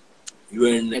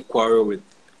you're in a quarrel with,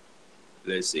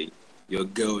 let's say, your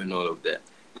girl and all of that,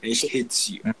 and she hits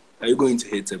you. Are you going to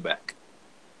hit her back?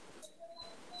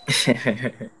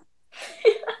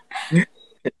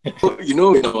 You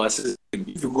know, in our system,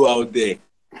 if you go out there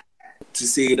to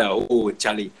say that, oh,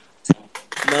 Charlie,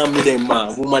 now me and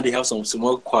my woman, they have some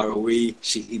small quarrel where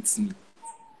she hits me.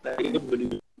 Like,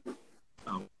 everybody,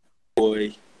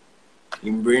 boy,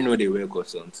 in brain or they work or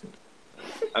something.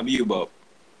 Have you about?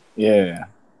 Yeah.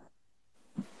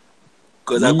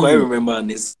 Because I quite remember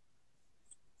this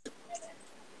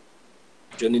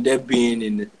Johnny Depp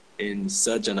being in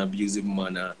such an abusive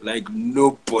manner, like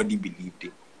nobody believed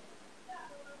it.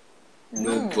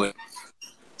 Nobody.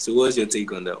 So what's your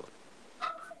take on that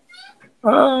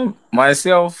one?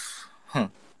 Myself,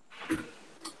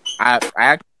 I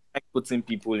actually like putting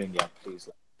people in their place,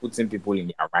 like putting people in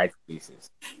their right places.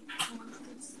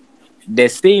 The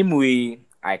same way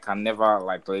I can never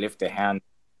like lift a hand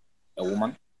a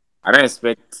woman. I don't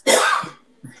expect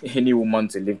any woman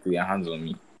to lift their hands on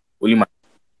me. Only my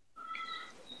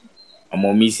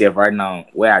mommy self right now,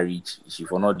 where I reach, she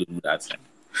for not do that.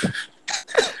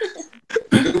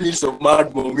 You need some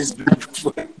mad mommies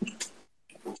before.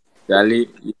 Charlie,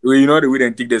 you know the way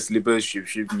they take the slippers,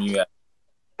 shift me.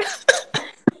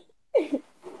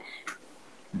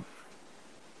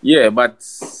 Yeah, but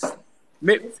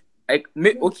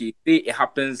okay, say it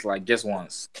happens like just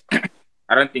once.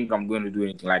 I don't think I'm going to do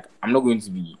anything. Like I'm not going to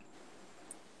be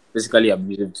physically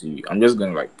abusive to you. I'm just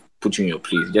going to like put you in your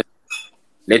place. Just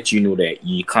let you know that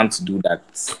you can't do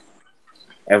that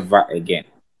ever again.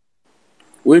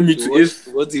 Wait me So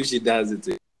to what if she does it?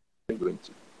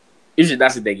 if she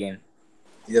does it again.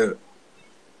 Yeah.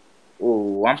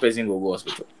 Oh, one person will go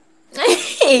hospital.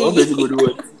 One person go do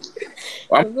what?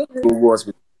 One person will go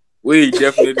hospital. Wait,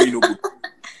 definitely no good.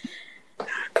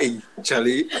 Hey,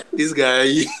 Charlie, this guy.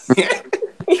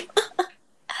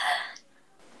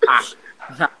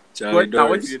 Charlie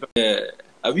Doris. Yeah.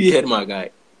 Have you heard my guy?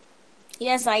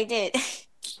 Yes, I did.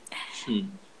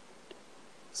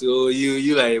 So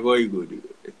you like what you go do?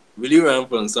 Will you run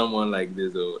from someone like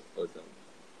this or something?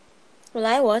 Will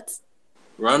I what?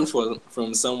 Run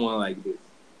from someone like this.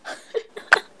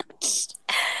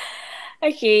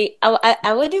 Okay,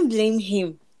 I wouldn't blame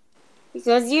him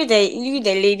because you the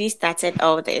lady started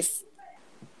all this.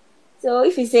 So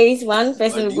if he says one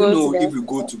person But will do you go to know the if you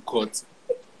go to court,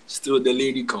 still the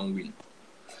lady can win?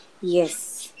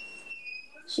 yes,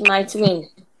 she might win.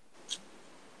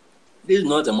 This is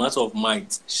not a matter of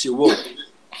might. She will.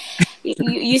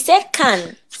 You said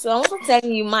can, so I'm also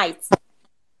telling you might.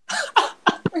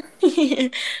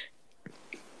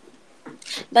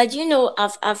 But you know,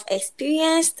 I've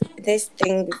experienced this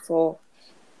thing before.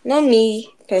 Not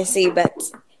me per se, but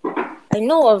I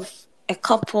know of a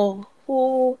couple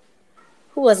who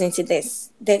was into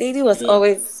this. The lady was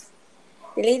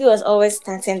always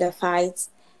starting the fight,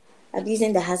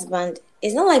 abusing the husband.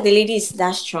 It's not like the lady is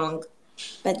that strong,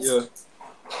 but Yeah.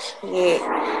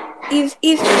 if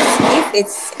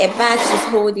it's a bag she's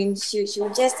holding,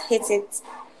 she'll just hit it.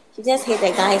 She just hit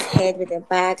the guy's head with the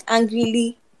bag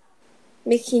angrily,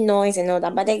 making noise and all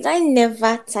that. But the guy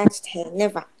never touched her,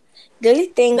 never. The only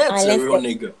thing That's a real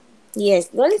nigga. Yes,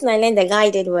 the only thing I learned the guy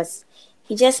did was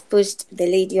he just pushed the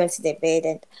lady onto the bed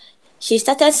and she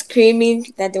started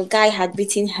screaming that the guy had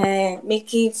beaten her,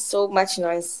 making so much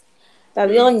noise. But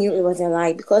we all knew it was a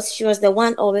lie because she was the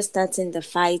one always starting the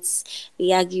fights,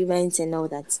 the arguments, and all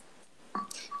that.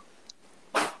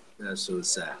 That's so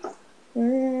sad.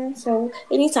 So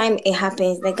anytime it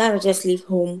happens, the guy will just leave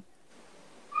home.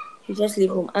 He just leave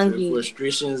home angry. The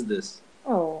frustration is this.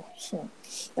 Oh, sure.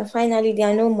 But finally, there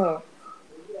are no more.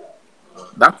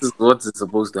 That is what is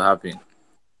supposed to happen.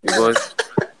 Because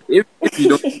if you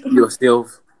don't see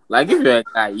yourself, like if you're a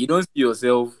guy, you don't see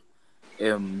yourself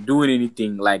doing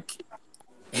anything like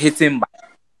hitting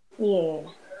back. Yeah.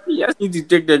 You just need to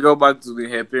take the girl back to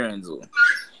her parents. Oh.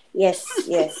 Yes,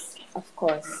 yes, of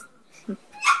course.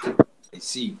 I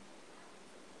see.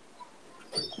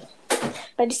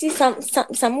 But you see,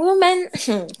 some women,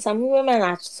 some women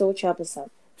are so troublesome.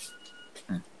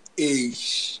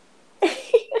 Ish.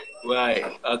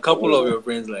 Why? A couple of your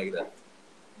friends like that.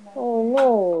 Oh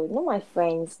no, not my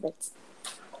friends, but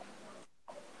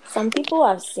some people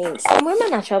I've seen. Some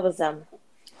women are troublesome,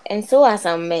 and so are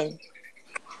some men.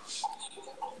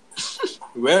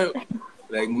 Well,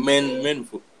 like men,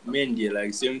 they're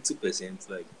like 70%.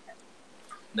 Like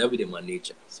that be my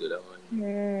nature. So that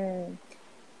one.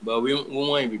 But we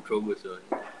won't be troublesome.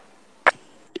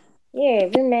 Yeah,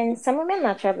 women. Some women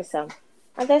are troublesome.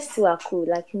 Others too are cool,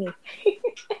 like me.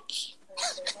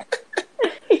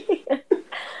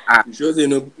 You sure they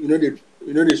know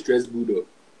the stress bulldog.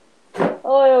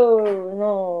 Oh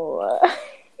no.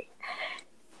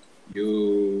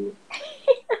 Yo.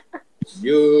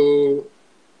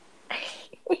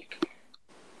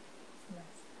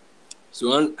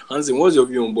 So Hanson, what's your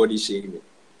view on body shaming?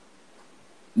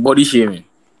 Body shaming.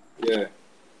 Yeah.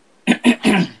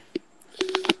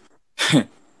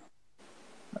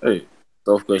 Hey,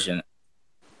 tough question.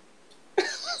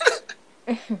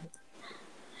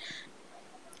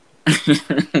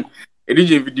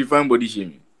 DJ, if you define body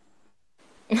shaming.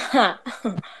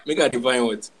 Make a define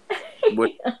what?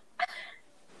 But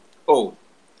oh.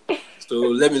 So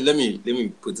let me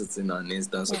put it in an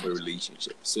instance of a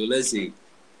relationship. So let's say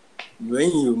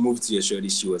when you moved to your shorty,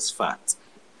 she was fat.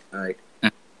 Alright.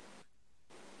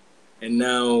 And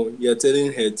now you're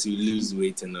telling her to lose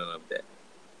weight and all of that.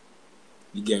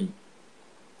 You get me?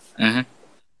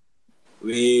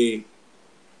 Where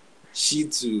she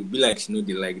to be like she know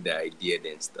they like the idea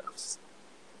then stuff.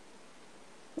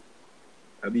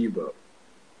 I be about.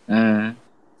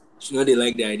 She know they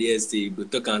like the idea say go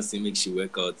talk and say make she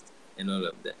work out and all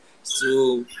of that.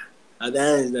 So at the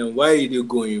end then why are you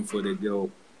going for the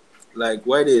girl? Like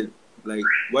why do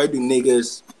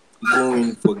niggas go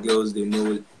in for girls they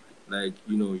know like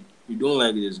you don't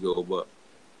like this girl, but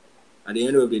at the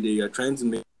end of the day you're trying to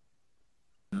make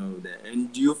that.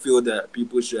 And do you feel that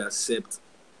people should accept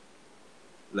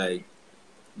like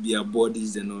their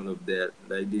bodies and all of that?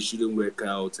 Like they shouldn't work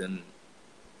out, and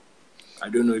I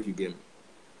don't know if you get me.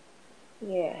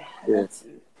 Yeah. I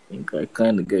think I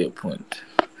kind of get your point.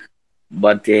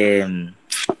 But me,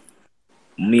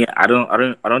 I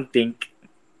don't think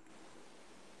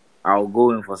I'll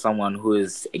go in for someone who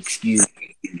is excused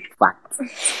fat.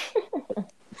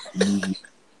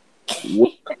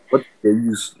 What they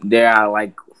use? There are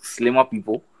like slimmer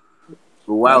people.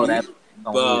 So why would I?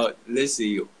 But let's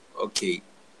say okay,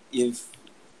 if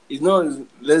it's not,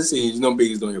 let's say it's not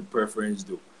based on your preference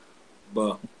though.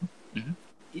 But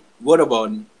what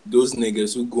about those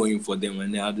niggas who go in for them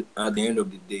and at the end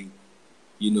of the day,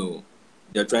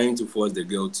 they're trying to force the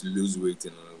girl to lose weight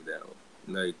and all of that.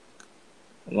 Like,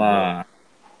 nah,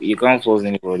 you can't force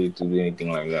anybody to do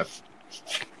anything like that.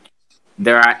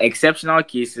 There are exceptional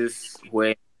cases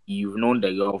where you've known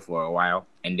the girl for a while,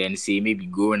 and then say maybe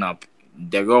growing up,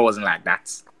 the girl wasn't like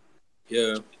that.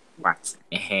 Yeah. But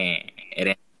and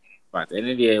then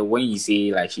when you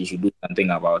say like she should do something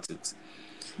about it,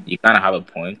 you kind of have a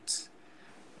point.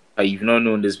 But you've not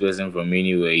known this person from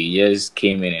anywhere. You just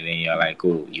came in and then you're like,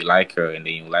 oh, you like her, and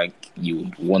then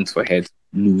you want for her to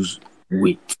lose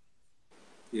weight.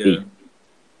 Yeah. Hey,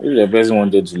 if the person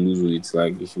wanted to lose weight,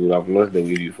 like she would have lost the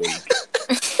weight before you.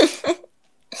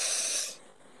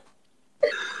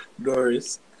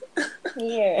 Doris.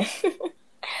 Yeah.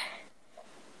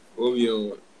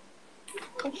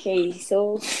 Okay,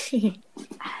 so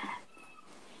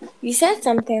you said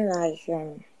something like,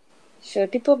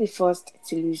 should people be forced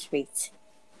to lose weight?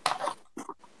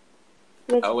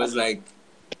 I was like,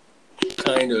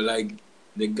 kind of like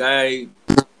the guy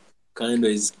kind of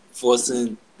is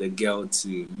forcing the girl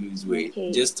to lose weight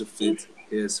just to fit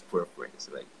his preference,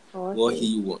 like what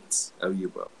he wants. How you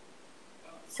about?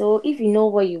 So if you know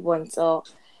what you want,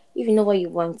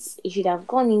 you should have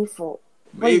gone in for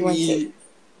what you wanted. Maybe.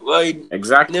 Why?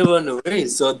 Exactly. Never know. When he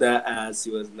saw that ass,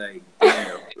 he was like,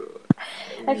 "Damn, bro."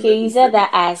 Okay, you saw that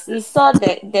ass. You saw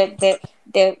the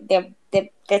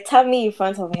tummy in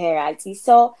front of her, right? You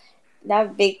saw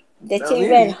that big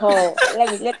chamber and hall.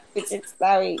 Let me put it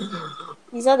sorry.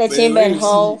 You saw the chamber and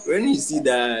hall. When you see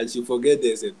that ass, you forget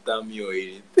there's a tummy or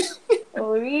anything.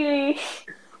 Oh really?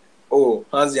 Oh,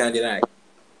 how's the like?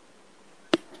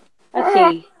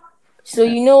 Okay,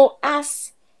 so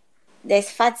as there's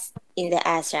fat in the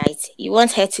ass, right? You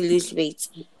want her to lose weight.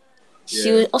 She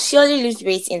Yeah. will surely lose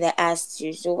weight in the ass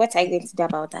too. So what are you going to do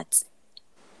about that?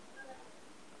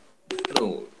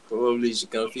 No, probably she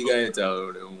can figure it out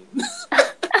on her own.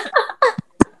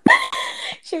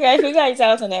 She can figure it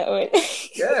out on her own.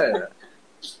 Yeah.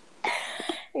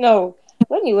 No,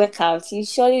 when you work out, you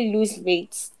surely lose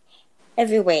weight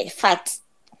everywhere. Fat.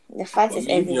 The fat But is if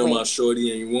you're everywhere. my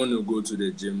shorty and you want to go to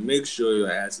the gym, make sure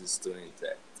your ass is still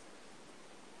intact.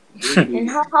 And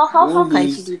how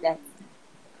can she do that?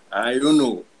 I don't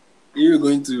know. You're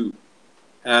going to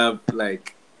have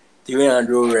like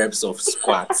 300 reps of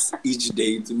squats each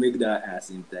day to make that ass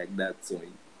intact. That's all.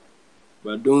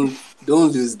 But don't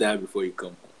lose that before you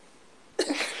come home.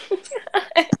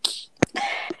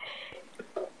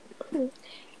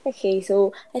 Okay,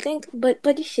 so I think but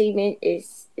body shaming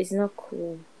is not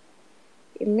cool.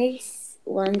 It makes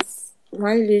one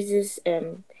loses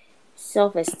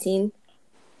self-esteem.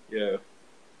 Yeah.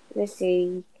 Let's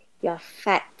say you're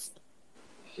fat.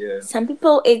 Yeah. Some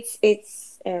people it's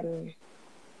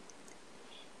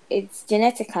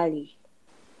genetically.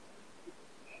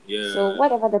 Yeah. So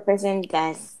whatever the person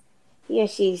does, he or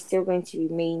she is still going to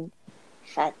remain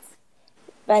fat.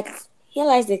 But here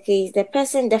lies the case: the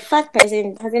fat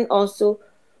person, doesn't also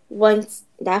want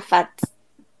that fat.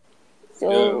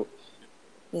 So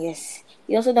yes,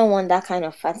 you also don't want that kind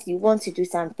of fat. You want to do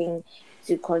something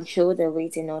to control the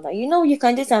weight and all that. You know, you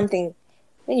can do something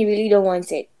when you really don't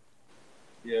want it.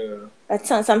 Yeah. But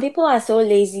some people are so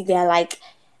lazy. They're like,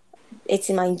 it's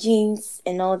in my genes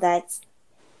and all that.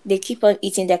 They keep on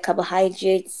eating the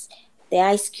carbohydrates, the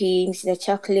ice creams, the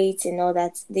chocolates and all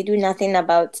that. They do nothing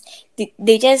about.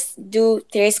 They just do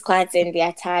 3 squats and they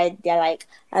are tired. They're like,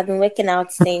 I've been working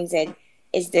out since and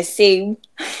it's the same.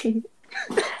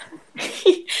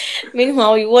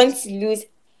 Meanwhile, you want to lose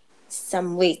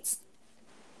some weight.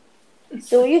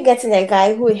 So you getting a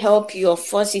guy who will help you or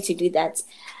force you to do that,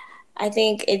 I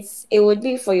think it would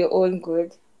be for your own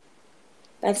good.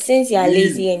 But since you are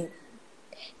lazy and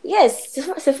yes,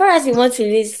 so far as you want to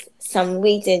lose some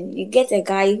weight and you get a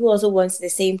guy who also wants the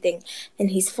same thing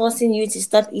and he's forcing you to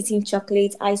stop eating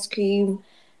chocolate, ice cream,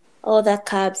 all that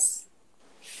carbs,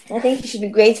 I think you should be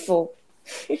grateful.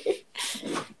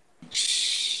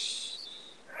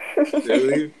 So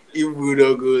if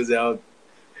Buddha goes out,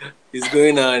 he's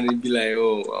going out and he'd be like,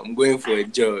 oh, I'm going for a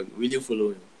jog. Will you follow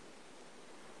him?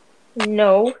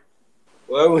 No.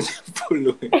 Why would you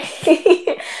follow him?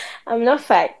 I'm not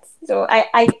fat. So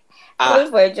I going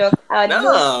for a jog.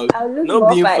 I'll look not more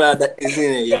being fat. fat that isn't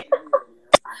it.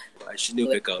 I shouldn't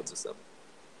work out or something.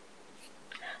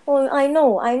 Well, I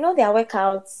know there are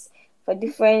workouts for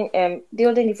different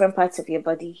building different parts of your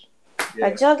body.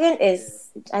 Yeah. But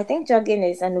I think jogging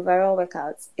is an overall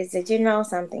workout. It's a general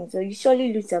something. So you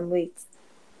surely lose some weight.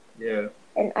 Yeah.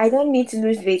 And I don't need to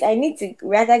lose weight. I need to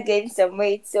rather gain some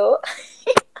weight. So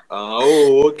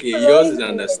oh, okay. Yours is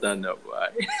understandable.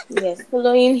 Right? Yes,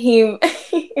 following him.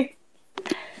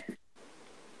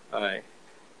 Alright.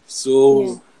 So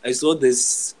Yeah. I saw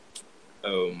this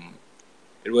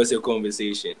it was a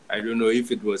conversation. I don't know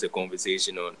if it was a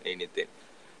conversation or anything.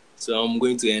 So I'm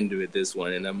going to end with this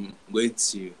one and I'm going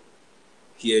to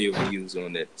hear your views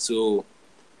on it. So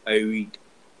I read.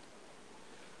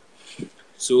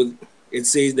 So it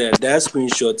says that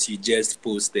screenshot you just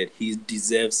posted, he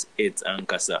deserves it,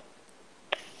 Ankasa.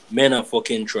 Men are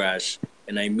fucking trash,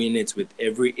 and I mean it with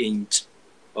every inch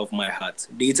of my heart.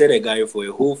 Dated a guy for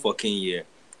a whole fucking year.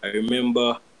 I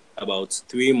remember about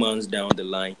 3 months down the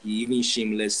line, he even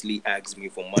shamelessly asked me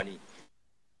for money.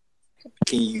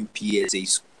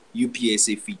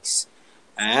 UPSA fees.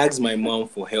 I asked my mom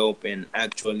for help and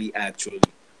actually,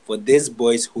 for this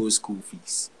boy's whole school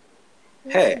fees.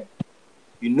 Hey,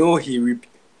 you know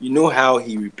how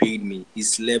he repaid me? He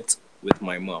slept with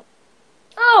my mom.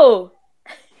 Oh.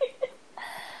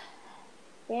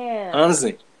 Yeah.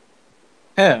 Hanson.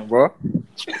 Yeah, bro.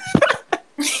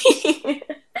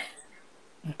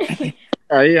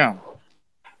 I am.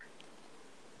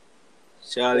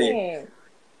 Charlie, Yeah.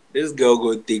 this girl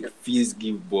go take fees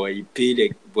give boy. He paid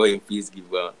the boy in fees give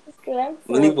her.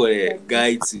 Only for the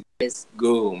guy to just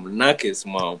go home, knock his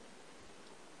mom.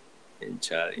 And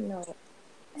Charlie. No.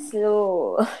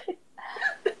 Slow.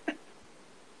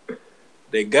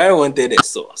 The guy wanted a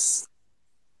sauce.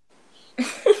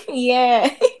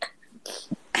 Yeah.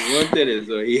 He wanted a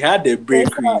sauce. He had the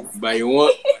bakery, but he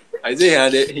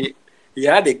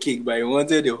had the cake, but he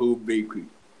wanted the whole bakery.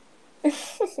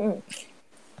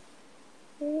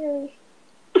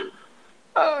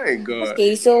 Oh my god.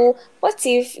 Okay, so what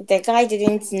if the guy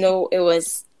didn't know it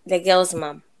was the girl's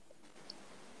mom?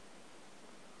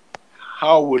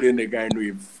 How wouldn't the guy know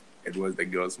if it was the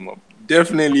girl's mom.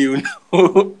 Definitely, you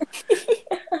know.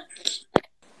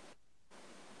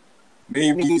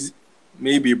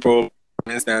 maybe, for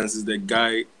instance, the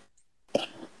guy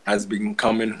has been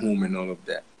coming home and all of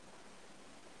that.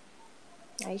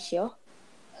 Are you sure?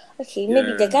 Okay,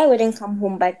 maybe the Yeah. guy wouldn't come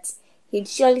home, but he'd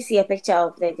surely see a picture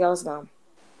of the girl's mom.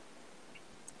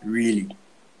 Really?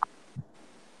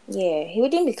 Yeah, he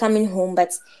wouldn't be coming home,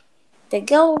 but the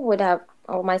girl would have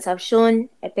or might have shown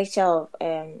a picture of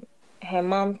her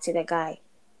mom to the guy.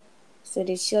 So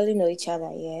they surely know each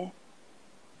other, yeah.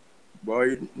 But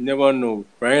you never know.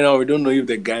 Right now, we don't know if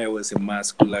the guy was a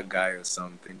muscular guy or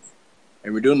something.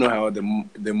 And we don't know how the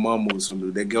mom also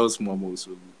looks, the girl's mom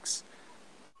also looks.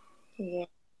 Yeah.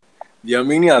 There are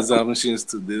many assumptions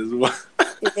to this one.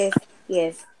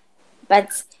 Yes.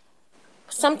 But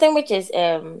something which is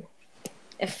a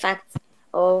fact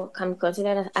or can be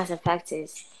considered as a fact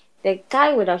is the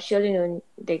guy would have surely known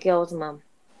the girl's mom.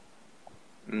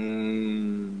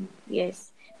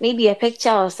 Yes. Maybe a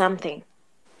picture or something.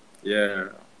 Yeah.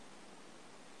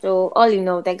 So all you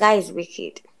know, the guy is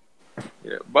wicked.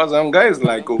 Yeah. But some guys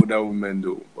like older women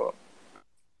though. But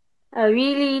I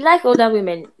really like older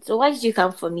women. So why did you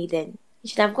come for me then? You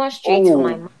should have gone straight for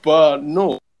my mom. But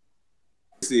no.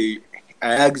 See,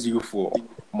 I asked you for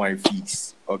my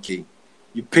fees. Okay.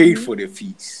 You paid for the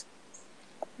fees.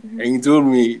 And you told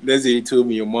me, let's say you told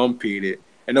me your mom paid it.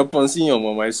 And upon seeing your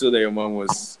mom, I saw that your mom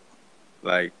was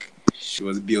like, she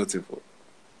was beautiful.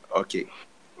 Okay.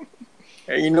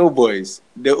 And you know, boys,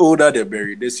 the older the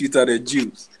berry, the sweeter the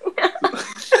juice.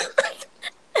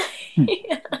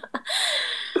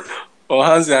 Or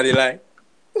Hanson, are they like?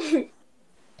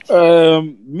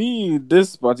 Me,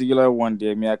 this particular one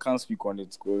there, I can't speak on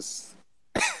it because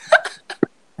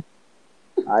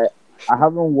I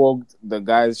haven't walked the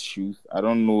guy's shoes. I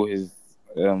don't know his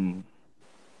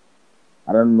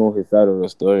side of the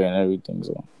story and everything.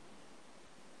 So,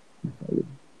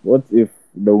 what if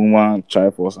the woman try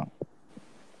for some?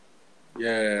 Yeah,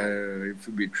 it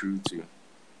would be true too.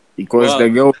 Because the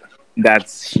girl that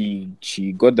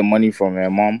she got the money from her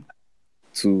mom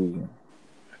to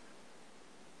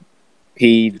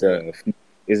pay the fee,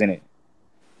 isn't it?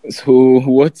 So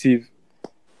what if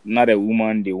not a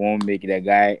woman they won't make the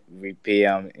guy repay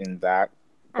him in that?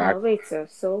 Wait,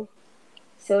 so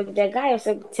the guy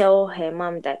also tell her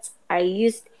mom that I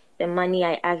used the money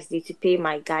I asked you to pay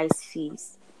my guy's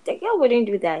fees. The girl wouldn't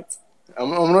do that. I'm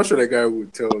not sure the guy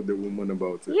would tell the woman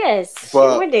about it. Yes,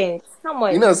 but she wouldn't. Come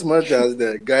on. In as much as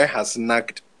the guy has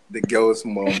snagged the girl's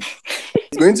mom,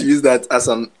 he's going to use that as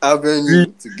an avenue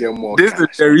to get more This cash.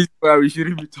 is the reason why we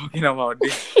shouldn't be talking about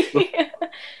this.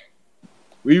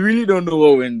 We really don't know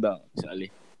what went down,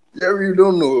 Charlie. Yeah, we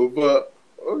don't know, but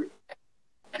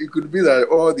it could be that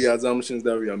all the assumptions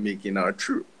that we are making are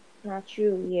true. Not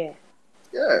true, yeah.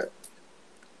 Yeah.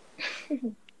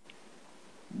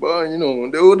 But, you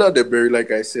know, the older the berry, like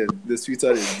I said, the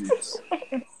sweeter the juice.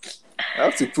 I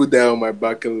have to put that on my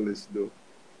bucket list, though.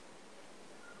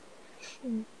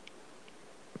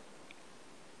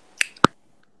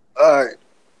 All right.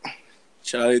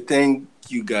 Charlie, thank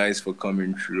you guys for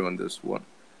coming through on this one.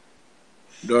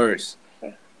 Doris.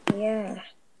 Yeah.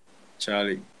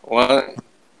 Charlie. One.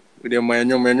 With the man,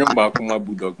 back my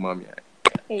bulldog, mommy.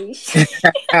 Hey.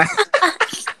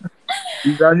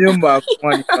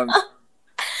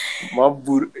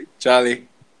 Charlie.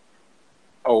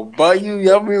 Oh, but you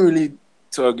haven't really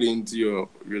talked into your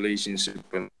relationship,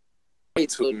 and what you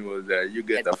told me was that you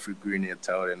get a freak in your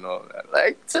town and all that.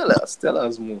 Like, tell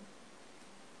us more.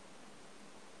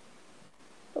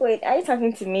 Wait, are you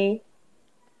talking to me?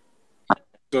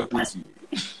 Talking to you.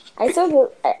 I told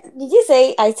you. Did you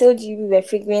say I told you we were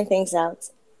figuring things out?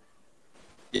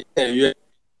 Yeah, you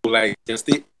like just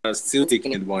still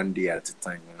taking it one day at a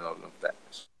time and all of that.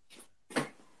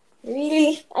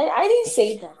 Really? I didn't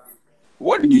say that.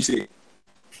 What did you say?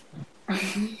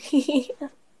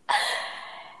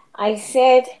 I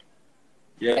said,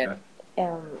 yeah.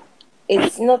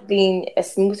 It's not been a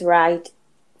smooth ride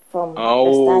from the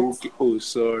start. Okay. Oh,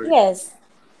 sorry. Yes.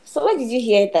 So where did you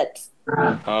hear that?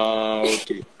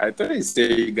 Okay. I thought you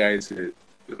said you guys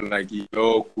like you're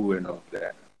all cool and all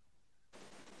that.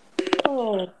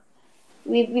 Oh,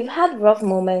 we've had rough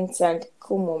moments and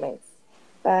cool moments,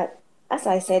 but as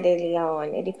I said earlier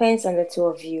on, it depends on the two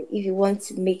of you. If you want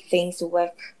to make things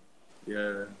work,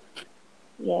 yeah.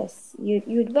 Yes,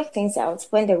 you'd work things out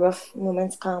when the rough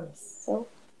moment comes. So.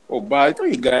 Oh, but I thought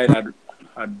you guys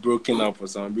had broken up or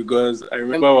something, because I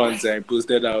remember once I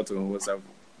posted out on WhatsApp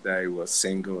that I was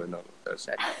single and all of that.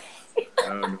 So I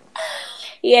don't know.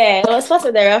 Yeah, it was part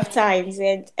of the rough times.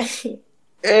 And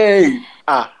hey,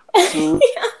 so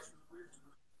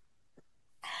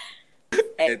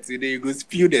Today you go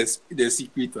spill the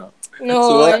secret out. No,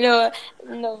 So no.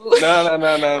 no.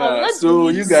 not So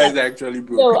doing you guys that. actually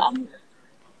broke No, up.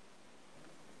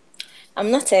 I'm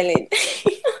not telling.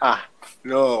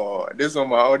 No, this one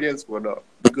my audience for now.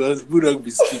 Because Budok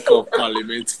be Speaker of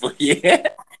Parliament for here.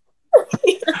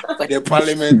 The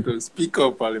Parliament to Speaker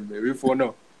of Parliament. We for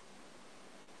now.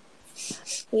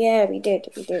 Yeah, we did.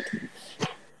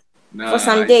 Nah, For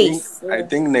some days. I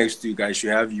think next week I should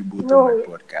have you both No. on my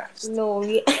podcast. No,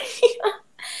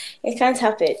 it can't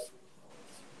happen.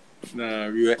 Nah,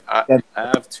 I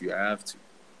have to.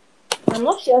 I'm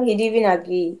not sure he'd even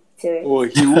agree to it. Oh,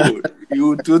 he would. He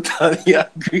would totally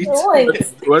agree to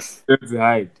it. What's there to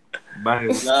hide?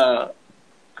 Nah.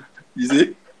 You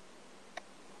see?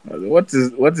 What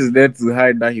is there to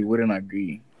hide that he wouldn't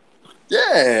agree?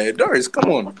 Yeah, Doris,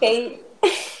 come on. Okay.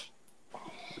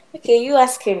 Okay, you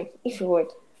ask him if he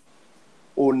would.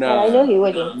 Oh, nah. I know he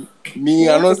wouldn't. Me,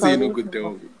 I'm not saying no good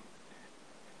tell me.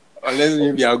 Unless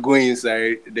maybe I go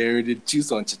inside, then we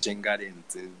choose on Chichen Garden.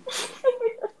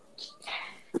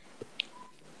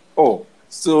 Oh,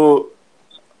 so,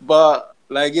 but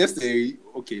like yesterday,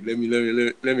 okay, let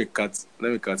me cut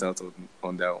out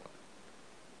on that one.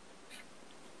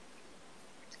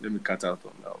 Let me cut out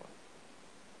on that one.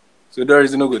 So there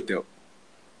is no good tell.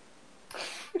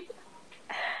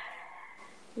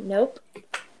 Nope.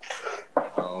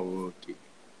 Oh, okay.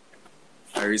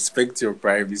 I respect your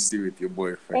privacy with your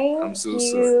boyfriend. I'm so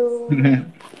sorry.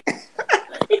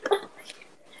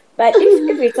 But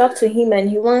if we talk to him and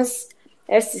he wants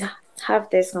us to have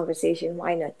this conversation,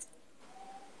 why not?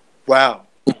 Wow.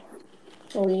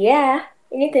 Oh yeah,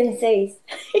 anything he says.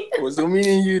 Oh, so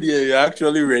meaning you're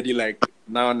actually ready, like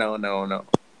now.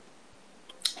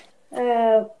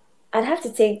 I'd have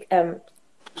to take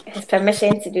his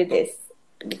permission to do this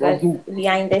because we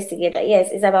are in this together.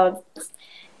 Yes, it's about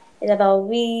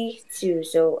we two.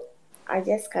 So I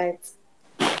just can't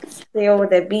spill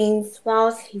the beans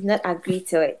whilst he's not agreed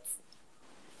to it.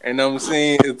 And I'm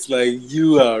saying it's like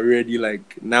you are ready,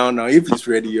 like now. If it's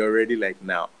ready, you're ready, like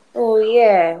now. Oh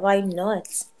yeah, why not?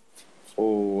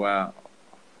 Oh wow.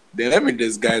 Then let me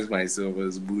disguise myself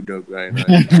as Bulldog right now.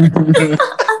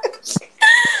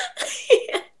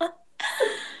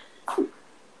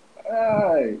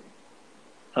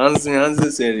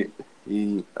 Hanson said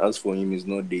he as for him is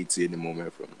not dating any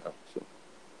moment from now. So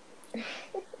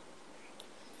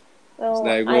it's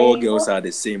like all girls are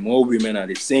the same, all women are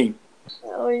the same.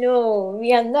 Oh no,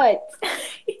 we are not.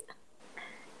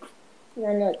 We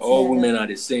are not. All women are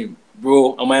the same.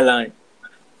 Bro, am I lying?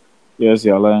 Yes,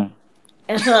 you're lying.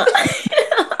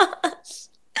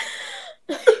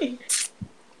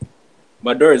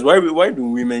 But Doris, why do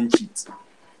women cheat?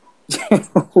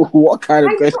 What kind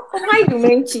of question? Why do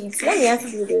men cheat? Let me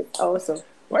ask you this also.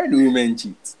 Why do women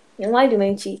cheat? And why do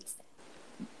men cheat?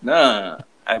 Nah,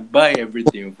 I buy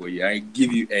everything for you. I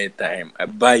give you airtime. I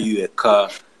buy you a car.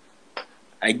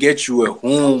 I get you a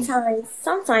home.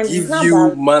 Sometimes give it's not you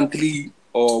about monthly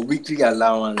or weekly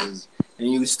allowances,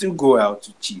 and you still go out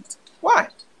to cheat. Why?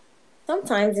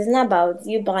 Sometimes it's not about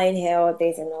you buying hair or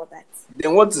this and all that.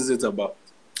 Then what is it about?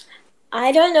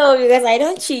 I don't know because I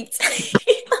don't cheat.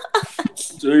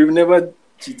 So you've never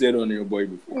cheated on your boy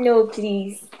before? No,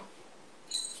 please.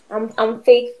 I'm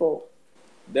faithful.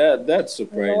 That's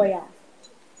surprising. Loyal.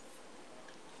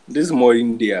 This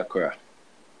morning day Accra.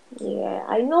 Yeah,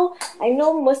 I know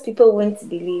most people won't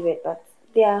believe it, but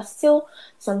there are still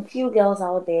some few girls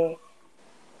out there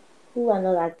who are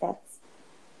not like that.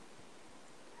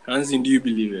 Hanson, do you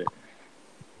believe it?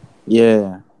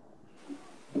 Yeah.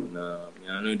 No,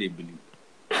 I know they believe.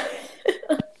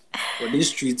 For these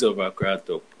streets of Accra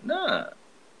top, nah.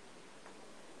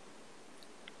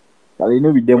 But you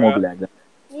know, with them up like that.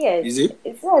 Yes. Is it?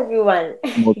 It's not everyone.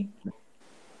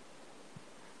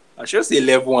 I should say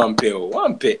level 1 pair.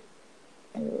 1 pair.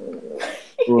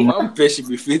 1 pair should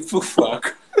be faithful for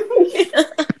Accra.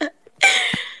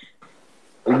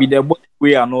 It be the boy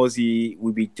we are know see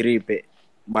will be 3 pair.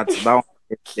 But that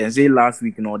then say last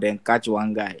week, then catch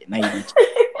one guy. Now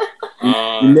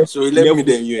so he left me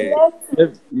then you.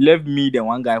 He left me then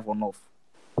one guy for enough.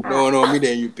 No, me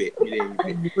then you pay. You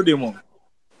know them all.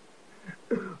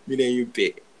 Me then you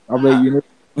pay. I bet you know.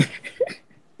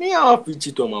 Me I have to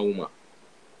cheat on my woman.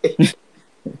 I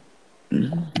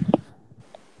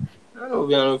know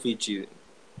we are not cheating.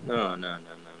 No.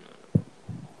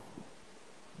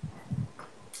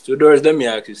 So Doris, let me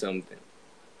ask you something.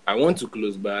 I want to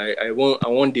close, but I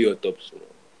want your top so.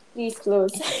 Please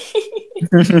close.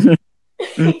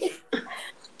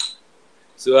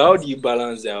 So how do you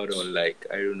balance out on, like,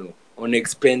 I don't know, on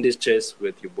expenditures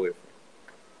with your boyfriend?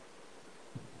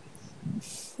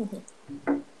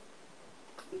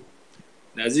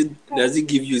 Does it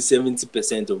give you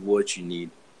 70% of what you need?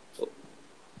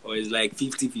 Or it's like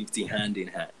 50-50 hand in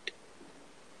hand?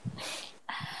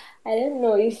 I don't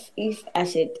know if I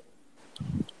should.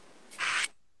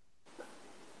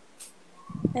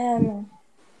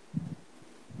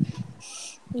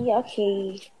 Yeah,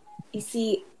 okay. You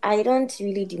see, I don't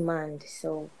really demand,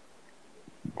 so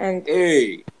and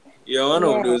Hey, you're one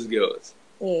of yeah, those girls.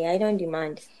 yeah, I don't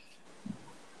demand.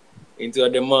 Into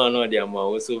the man or the man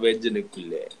also very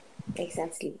geniculate.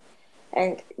 Exactly.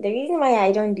 And the reason why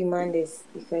I don't demand is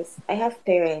because I have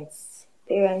parents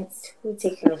who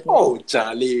take care of me. Oh,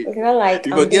 Charlie. It's not like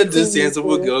You I'm forget this dating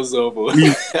sensible people. girls over.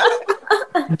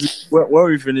 When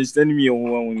we finish, send me your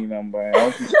one number. I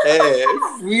want to Hey,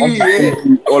 free,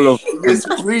 yeah. all of It's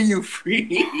free, you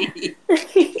free.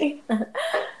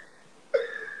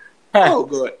 Oh,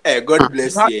 God. Hey, God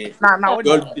bless you. Now,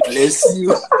 God bless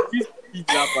you.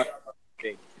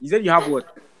 You said you have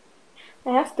what? I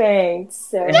have parents,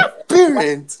 so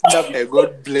Parents. Hey,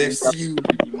 God bless you.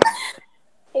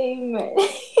 amen.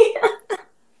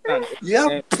 You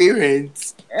have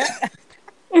parents.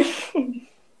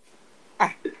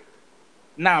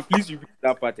 Nah, please repeat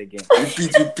that part again.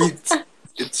 Repeat.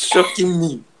 It's shocking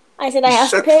me. I said I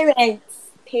have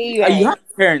parents. You have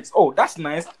parents. Oh, that's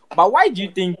nice. But why do you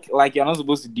think like you're not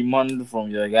supposed to demand from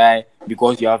your guy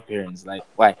because you have parents? Like,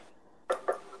 why?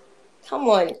 Come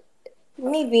on.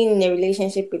 Me being in a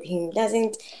relationship with him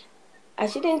I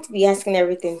shouldn't be asking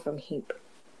everything from him.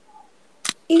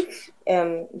 If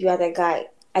you are the guy,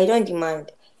 I don't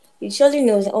demand. You surely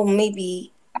know, oh,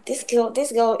 maybe this girl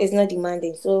is not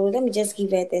demanding, so let me just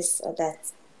give her this or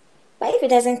that. But if it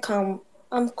doesn't come,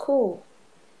 I'm cool.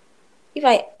 If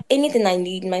anything I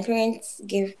need, my parents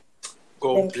give.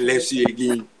 God bless you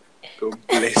again. God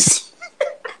bless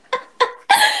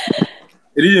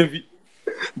Really,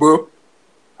 bro.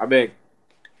 I beg.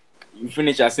 You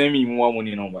finish, I send me more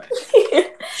money number.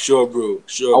 Sure, bro.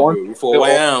 For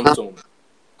why I am Tom.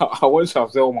 I want to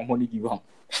have all my money give him.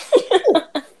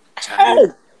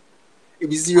 It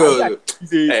be serious.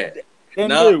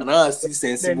 Now I see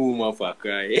sensible woman for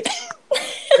Accra. It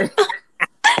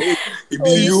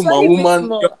be you, my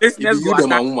woman. It be you, the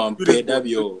my woman. Pay that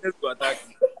be all.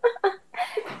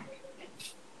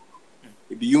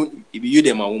 It be you,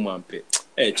 the my woman. Pay.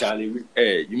 Hey, Charlie.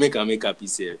 Hey, you make happy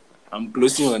self. I'm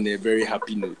closing on a very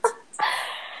happy note.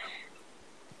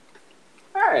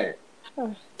 Hey.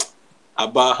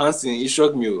 About Hanson, it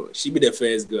shocked me. She be the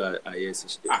first girl I hear.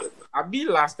 I be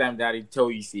last time that I tell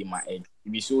you say my ex.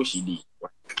 It be so she did.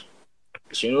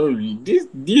 She know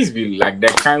this be like the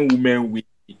kind woman with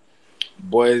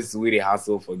boys with a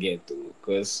hustle forget to.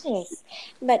 Cause yes,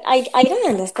 but I don't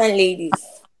understand ladies.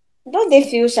 Don't they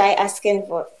feel shy asking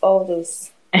for all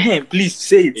those? please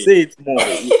say it more.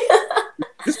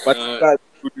 This particular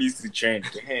needs to change.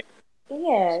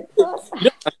 Yeah.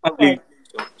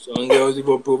 Some girls, if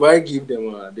you provide, give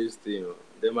them this thing.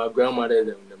 Them my grandmother,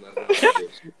 them my grandmother.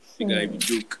 You guys be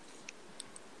joke.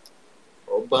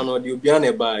 But not you be on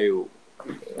a bio.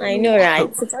 I know,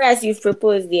 right? So far as you've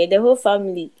proposed there, the whole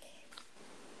family.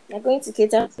 You're going to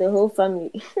cater to the whole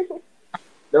family.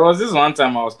 There was this one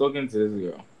time I was talking to this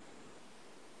girl.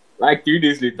 Like 3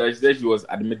 days later, she said she was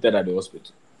admitted at the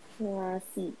hospital. Yeah,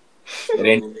 see. And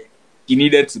then she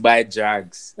needed to buy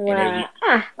drugs. Wow.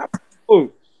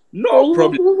 Oh, no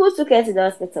problem. Who took her to the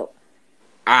hospital?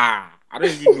 I don't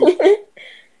even know.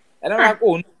 And I'm like,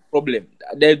 oh, no problem.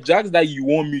 The drugs that you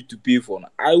want me to pay for,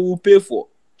 I will pay for.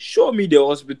 Show me the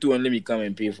hospital and let me come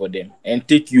and pay for them and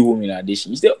take you home in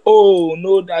addition. He said, oh,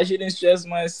 no, I shouldn't stress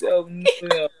myself.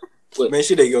 No.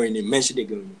 Mention the girl in it. Mention the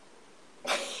girl in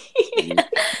it.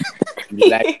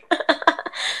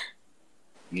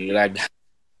 You like that?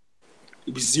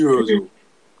 It be zero, though.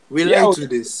 We like to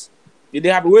this. They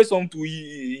have to wait some to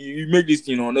you make this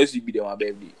thing unless you be there on my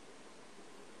birthday.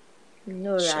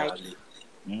 No, right.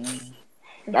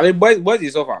 I mean, boys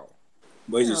is suffer.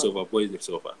 Boys is suffer.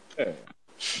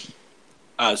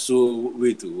 Yeah. So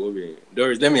wait.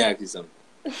 Doris, let me ask you something.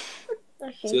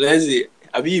 Okay. So let's say,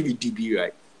 have you been DB,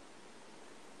 right?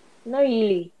 Not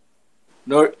really.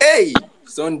 No, hey,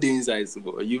 Sunday inside,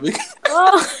 so you make.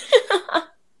 Oh.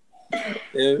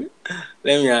 Let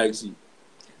me ask you.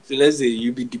 So let's say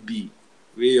you be DB,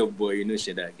 where your boy, you know,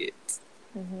 should I get?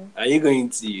 Mm-hmm. Are you going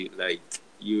to like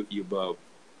you Bob?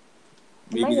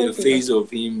 Maybe the phase of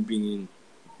him being,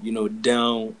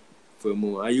 down for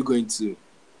more. Are you going to,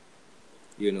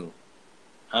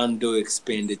 handle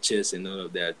expenditures and all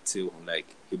of that till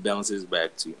like he bounces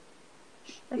back to you?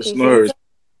 Okay, so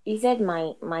you said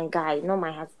my guy, not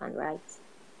my husband, right?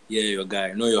 Yeah, your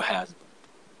guy, not your husband.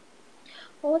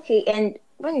 Okay, and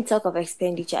when you talk of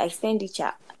expenditure,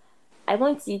 I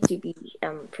want you to be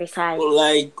precise.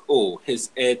 Like, his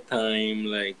airtime,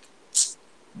 like.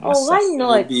 Oh, why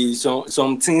not? Maybe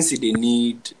some things they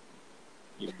need,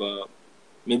 but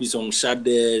maybe some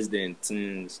shadows, then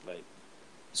things like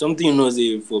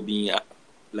something for being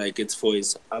like it's for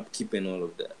his upkeep and all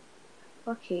of that.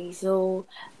 Okay, so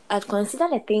I'd consider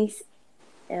the things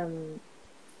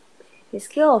the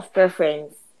scale of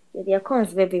preference. The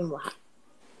accounts very more.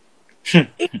 If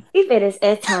it is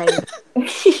airtime,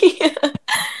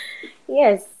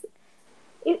 yes.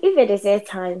 If it is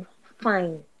airtime,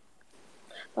 fine.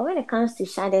 But when it comes to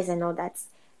shadows and all that,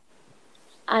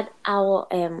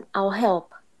 I'll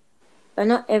help, but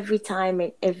not every time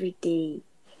and every day.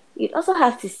 You'd also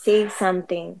have to save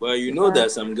something. Well, you know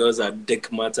that some girls are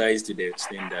dickmatized to the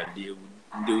extent that they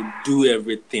would do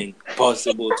everything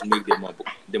possible to make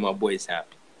them boys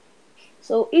happy.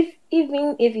 So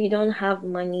even if you don't have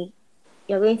money,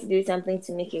 you're going to do something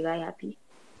to make a guy happy.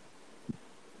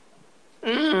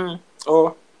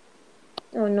 Oh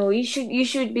no, you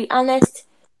should be honest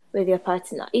with your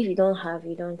partner. If you don't have,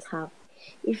 you don't have.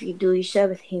 If you do, you share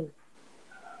with him.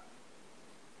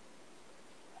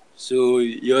 So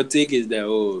your take is that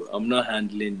I'm not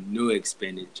handling no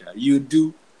expenditure. You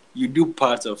do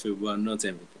part of it, but not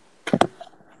everything.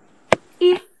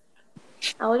 If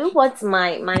I will do what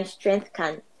my strength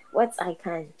can, what I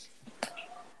can.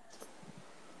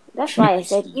 That's why I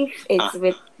said if it's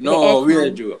with no, we are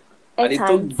Joe. And they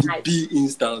talk DB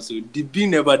instance, so DB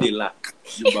never they lack.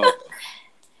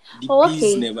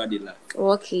 DBs never they lack.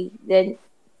 Okay, then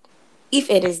if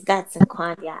it is that,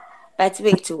 yeah. But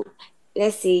wait, too.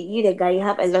 Let's say you the guy, you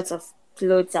have a lot of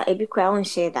clothes. A big I won't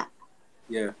share that.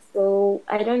 Yeah. So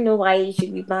I don't know why you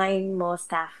should be buying more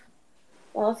stuff.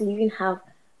 Also, you even have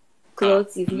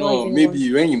clothes. No,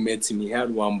 maybe when you met him, he had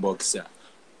one boxer,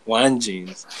 one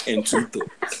jeans, and 2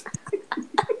 tops.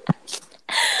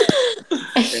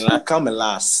 And I come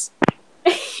last.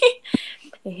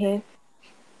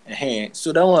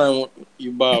 So that one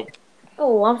you bought.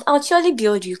 Oh, I'll surely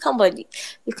build you. You can't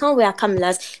wear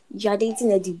cameras. You are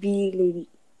dating a DB lady.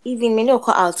 Even me no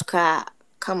call out cry.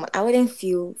 Come on, I wouldn't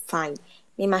feel fine.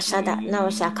 Me my shadow now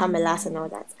shall cameras and all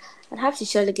that. I'd have to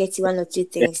surely get you 1 or 2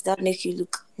 things that make you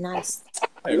look nice.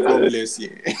 God bless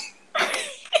you.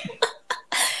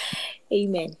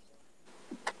 Amen.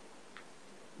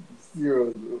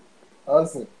 Serious,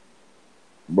 Hanson.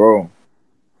 Bro.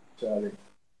 Charlie.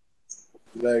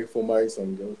 Like for my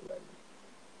some girls like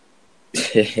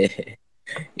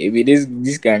Maybe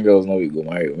this kind of girls know we go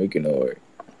marry, make it no worry.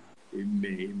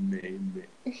 Amen.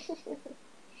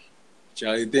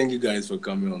 Charlie, thank you guys for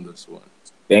coming on this one.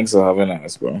 Thanks for having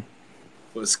us, bro.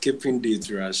 For skipping date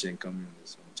rush and coming on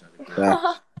this one, Charlie.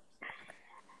 Yeah.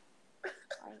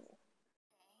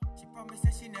 She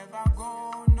promises she never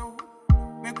go, no.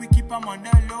 Make we keep them on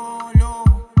the low.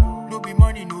 No be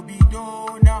money, no be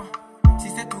dough, now. She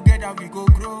said together we go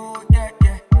grow, yeah.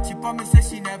 She promises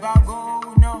she never go,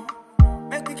 no.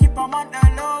 Make we keep them on the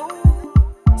low.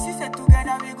 She said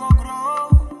together we go grow.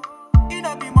 It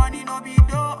no be money, no be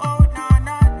dough,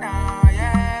 nah,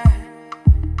 yeah.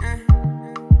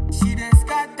 She dey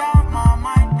scatter my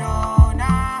mind,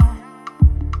 now.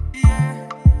 Yeah,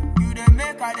 you dey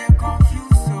make her dey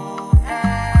confused, so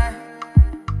yeah.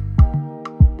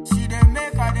 She dey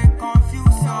make her dey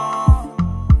confused, so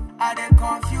I dey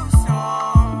confused,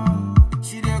 so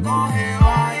she dey go haywire.